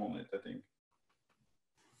special on it, I think.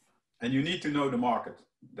 And you need to know the market.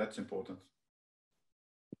 That's important.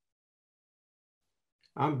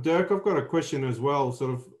 Dirk, I've got a question as well.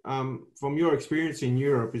 Sort of from your experience in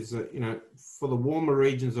Europe, is that for the warmer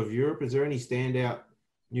regions of Europe, is there any standout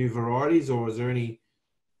new varieties, or is there any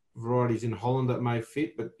varieties in Holland that may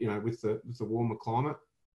fit, but with the warmer climate?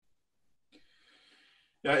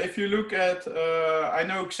 Yeah, if you look at, I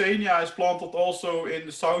know Xenia is planted also in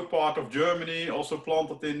the south part of Germany, also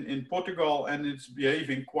planted in Portugal, and it's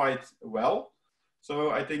behaving quite well.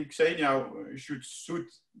 So I think Xenia should suit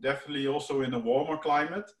definitely also in a warmer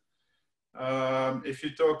climate. If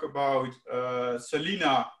you talk about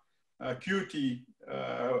Selina Cutie,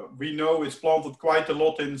 we know it's planted quite a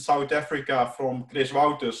lot in South Africa from Chris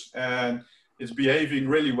Wouters, and it's behaving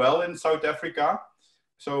really well in South Africa.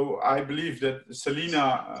 So I believe that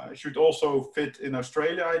Selina should also fit in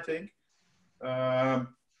Australia, I think. The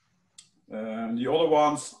other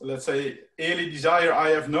ones, let's say Early Desire, I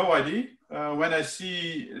have no idea. When I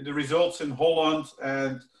see the results in Holland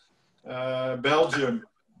and Belgium,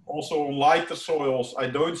 also on lighter soils, I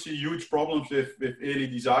don't see huge problems with Early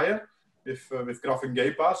Desire, with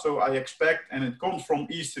Grafengepa. So I expect, and it comes from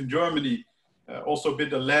Eastern Germany, also a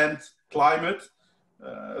bit of land climate.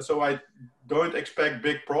 So I don't expect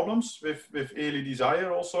big problems with Early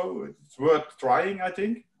Desire also. It's worth trying, I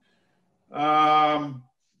think.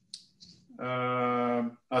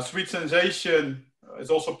 Sweet Sensation, it's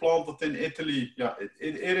also planted in Italy. Yeah,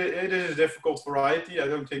 it is a difficult variety. I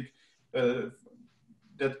don't think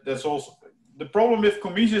that's also the problem with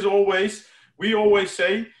commis is always, we always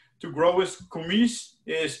say to grow with commis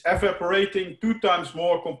is evaporating 2 times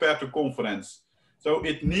more compared to conference. So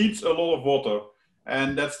it needs a lot of water.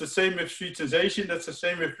 And that's the same with sweet sensation. That's the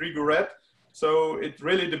same with rigorette. So it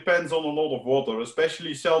really depends on a lot of water,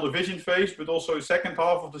 especially cell division phase, but also the second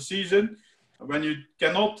half of the season. When you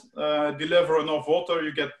cannot deliver enough water,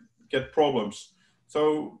 you get problems.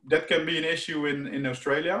 So that can be an issue in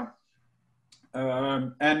Australia.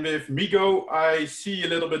 And with Migo, I see a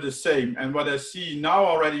little bit the same. And what I see now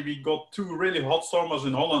already, we got 2 really hot summers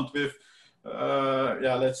in Holland with,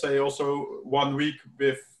 let's say also 1 week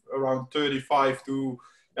with around 35 to,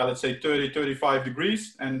 let's say 30, 35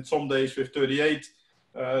 degrees, and some days with 38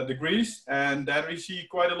 degrees. And then we see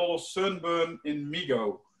quite a lot of sunburn in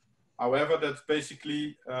Migo. However, that's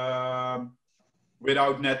basically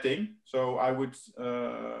without netting. So I would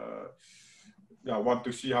want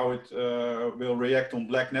to see how it will react on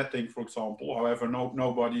black netting, for example. However,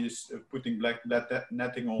 nobody is putting black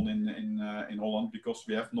netting on in Holland because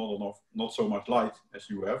we have not so much light as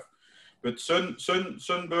you have. But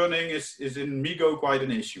sunburning is in Migo quite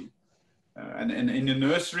an issue. And in the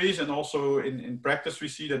nurseries and also in practice, we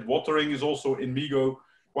see that watering is also in Migo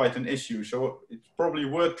quite an issue. So it's probably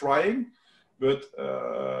worth trying. But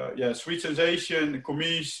sweet sensation,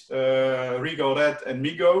 commis, Regal Red and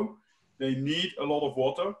Migo, they need a lot of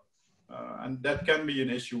water. And that can be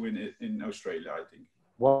an issue in Australia, I think.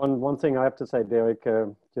 One thing I have to say, Derek,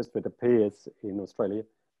 just with the pears in Australia,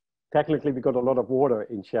 technically we got a lot of water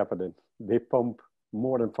in Shepparton. They pump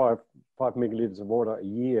more than 5 megaliters of water a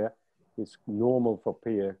year. It's normal for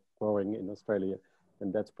pear growing in Australia.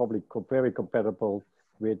 And that's probably very compatible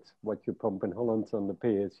with what you pump in Holland on the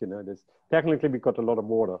pears. You know, technically we got a lot of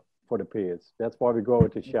water for the pears. That's why we grow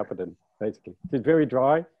it in Shepparton, basically. It's very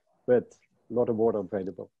dry, but a lot of water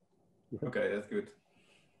available. Yeah. Okay, that's good.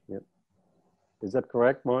 Yeah. Is that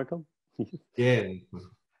correct, Michael? Yeah.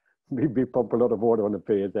 We pump a lot of water on the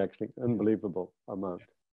pears, actually. Unbelievable amount.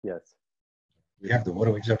 Yes. We have the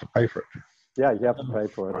water, we just have to pay for it. Yeah, you have to pay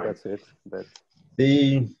for it. Right. That's it. But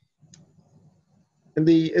in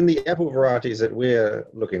the apple varieties that we're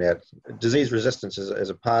looking at, disease resistance is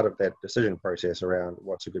a part of that decision process around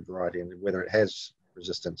what's a good variety and whether it has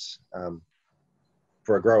resistance.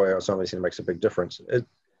 For a grower, it's obviously makes a big difference.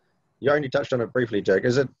 You only touched on it briefly, Jake.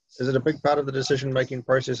 Is it a big part of the decision-making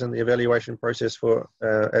process and the evaluation process for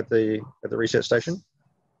at the research station?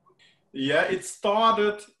 Yeah, it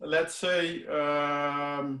started, let's say,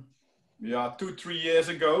 2-3 years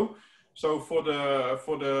ago. So for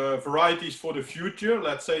the varieties for the future,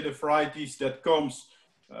 let's say the varieties that comes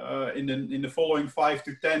in the following 5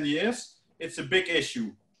 to 10 years, it's a big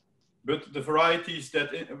issue. But the varieties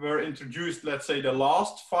that were introduced, let's say the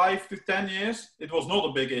last 5 to 10 years, it was not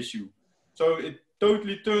a big issue. So it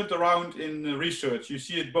totally turned around in research. You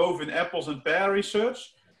see it both in apples and pear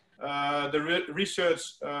research. The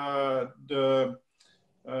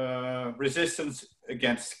resistance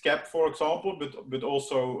against scab, for example, but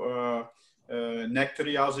also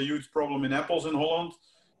nectaria is a huge problem in apples in Holland.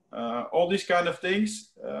 All these kind of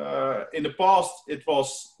things. In the past, it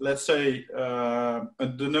was, let's say,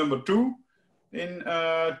 the number 2 in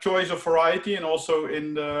choice of variety, and also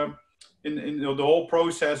in the whole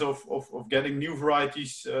process of getting new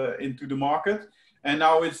varieties into the market. And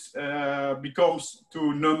now it's becomes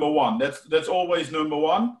to number 1. That's always number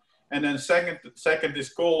 1. And then second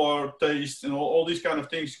is color, taste, and all these kind of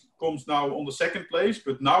things comes now on the second place.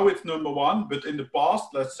 But now it's number 1. But in the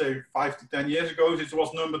past, let's say 5 to 10 years ago, it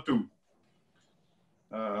was number 2.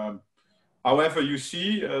 However, you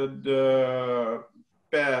see the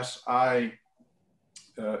pears I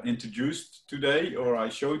introduced today, or I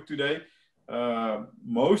showed today,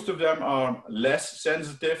 most of them are less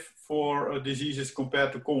sensitive for diseases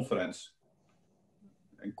compared to conference.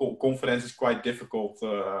 And conference is quite difficult.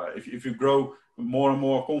 If you grow more and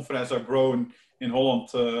more, conference are grown in Holland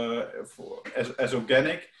as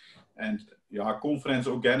organic, and conference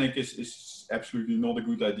organic is absolutely not a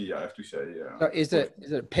good idea, I have to say. So is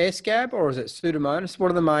it pear scab or is it Pseudomonas?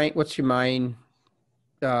 What's your main?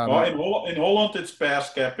 In Holland, it's pear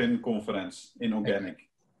scab in conference in organic.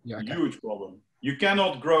 Yeah, okay. Huge problem. You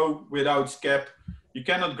cannot grow without scab. You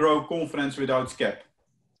cannot grow conference without scab.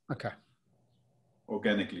 Okay.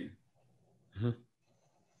 Organically. Mm-hmm.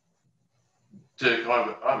 Dirk,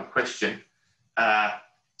 I have a question.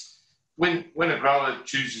 When a grower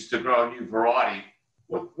chooses to grow a new variety,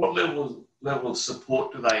 what level of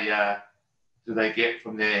support do they get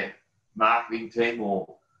from their marketing team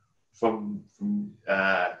or from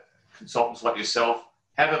consultants like yourself,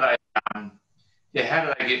 how do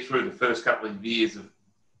they get through the first couple of years of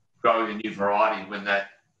growing a new variety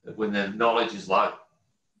when the knowledge is low?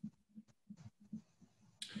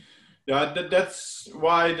 Yeah, that's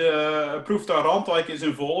why the Proeftuin Randwijk is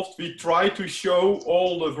involved. We try to show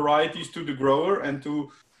all the varieties to the grower and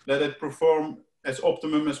to let it perform as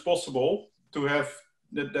optimum as possible, to have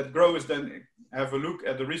that growers then have a look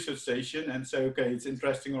at the research station and say, okay, it's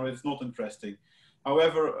interesting or it's not interesting.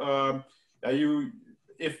 However,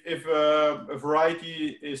 if a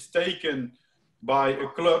variety is taken by a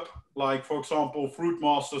club, like for example, Fruit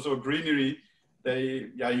Masters or Greenery,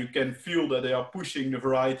 you can feel that they are pushing the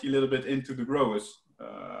variety a little bit into the growers.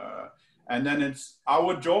 And then it's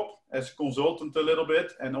our job as a consultant a little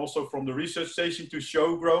bit, and also from the research station to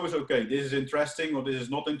show growers, okay, this is interesting or this is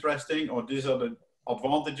not interesting, or these are the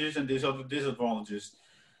advantages and these are the disadvantages.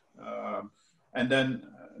 And then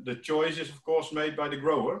the choice is of course made by the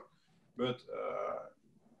grower. But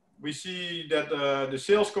we see that the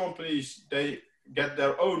sales companies, they get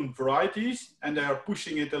their own varieties and they are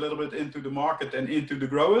pushing it a little bit into the market and into the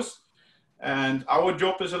growers. And our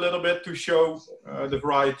job is a little bit to show the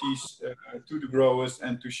varieties to the growers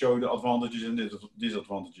and to show the advantages and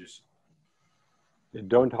disadvantages. They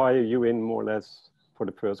don't hire you in more or less for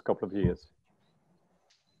the first couple of years.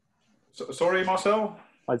 So, sorry, Marcel?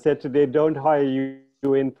 I said they don't hire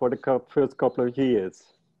you in for the first couple of years.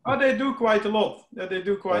 Oh, they do quite a lot. Yeah, they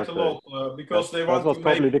do quite a lot because they want to make... That was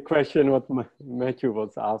probably the question what Matthew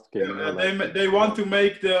was asking. Yeah, they want to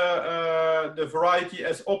make the variety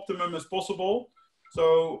as optimum as possible.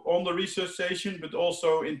 So on the research station, but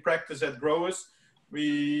also in practice at growers,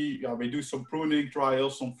 we do some pruning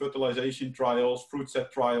trials, some fertilization trials, fruit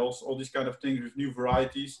set trials, all these kind of things with new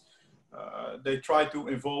varieties. They try to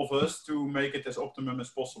involve us to make it as optimum as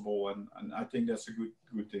possible, and I think that's a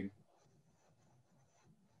good thing.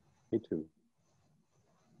 Me too.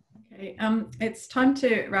 Okay, it's time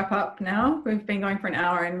to wrap up now. We've been going for an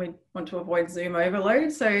hour and we want to avoid Zoom overload.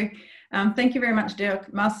 So thank you very much,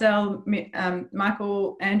 Dirk, Marcel,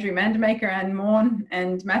 Michael, Andrew Mandemaker, and Morn,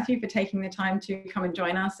 and Matthew for taking the time to come and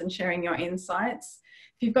join us and sharing your insights.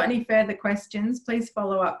 If you've got any further questions, please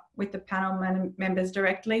follow up with the panel members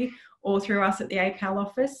directly or through us at the APAL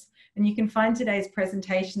office. And you can find today's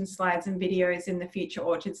presentation slides and videos in the Future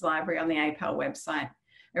Orchards Library on the APAL website.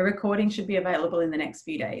 A recording should be available in the next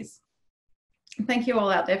few days. Thank you all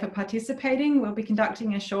out there for participating. We'll be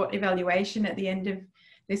conducting a short evaluation at the end of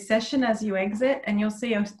this session as you exit, and you'll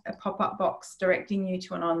see a pop-up box directing you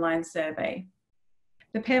to an online survey.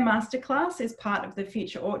 The Pear Masterclass is part of the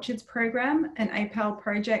Future Orchards program, an APAL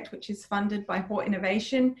project which is funded by Hort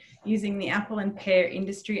Innovation using the apple and pear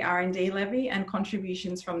industry R&D levy and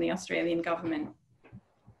contributions from the Australian government.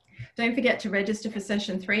 Don't forget to register for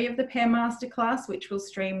session 3 of the Pear Masterclass, which will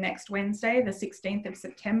stream next Wednesday, the 16th of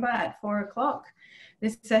September at 4 o'clock.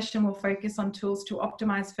 This session will focus on tools to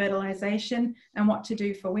optimize fertilization and what to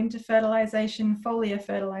do for winter fertilization, foliar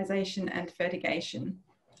fertilization, and fertigation.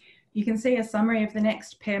 You can see a summary of the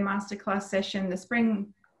next Pear Masterclass session, the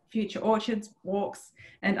Spring Future Orchards walks,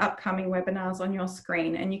 and upcoming webinars on your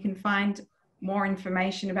screen. And you can find more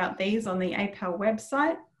information about these on the APAL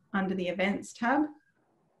website under the Events tab.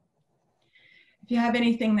 If you have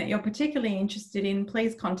anything that you're particularly interested in,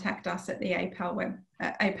 please contact us at the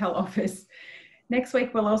APAL office. Next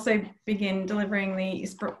week, we'll also begin delivering the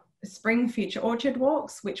Spring Future Orchard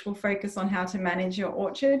walks, which will focus on how to manage your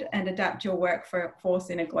orchard and adapt your workforce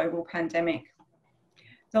in a global pandemic.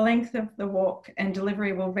 The length of the walk and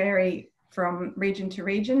delivery will vary from region to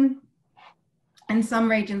region. In some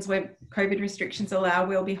regions where COVID restrictions allow,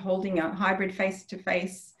 we'll be holding a hybrid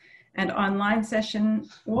face-to-face and online session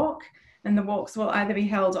walk. And the walks will either be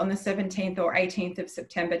held on the 17th or 18th of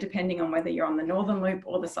September, depending on whether you're on the Northern Loop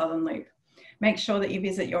or the Southern Loop. Make sure that you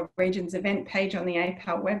visit your region's event page on the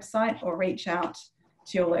APAL website or reach out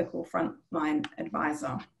to your local frontline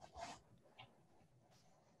advisor.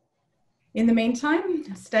 In the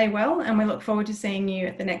meantime, stay well, and we look forward to seeing you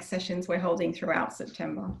at the next sessions we're holding throughout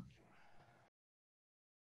September.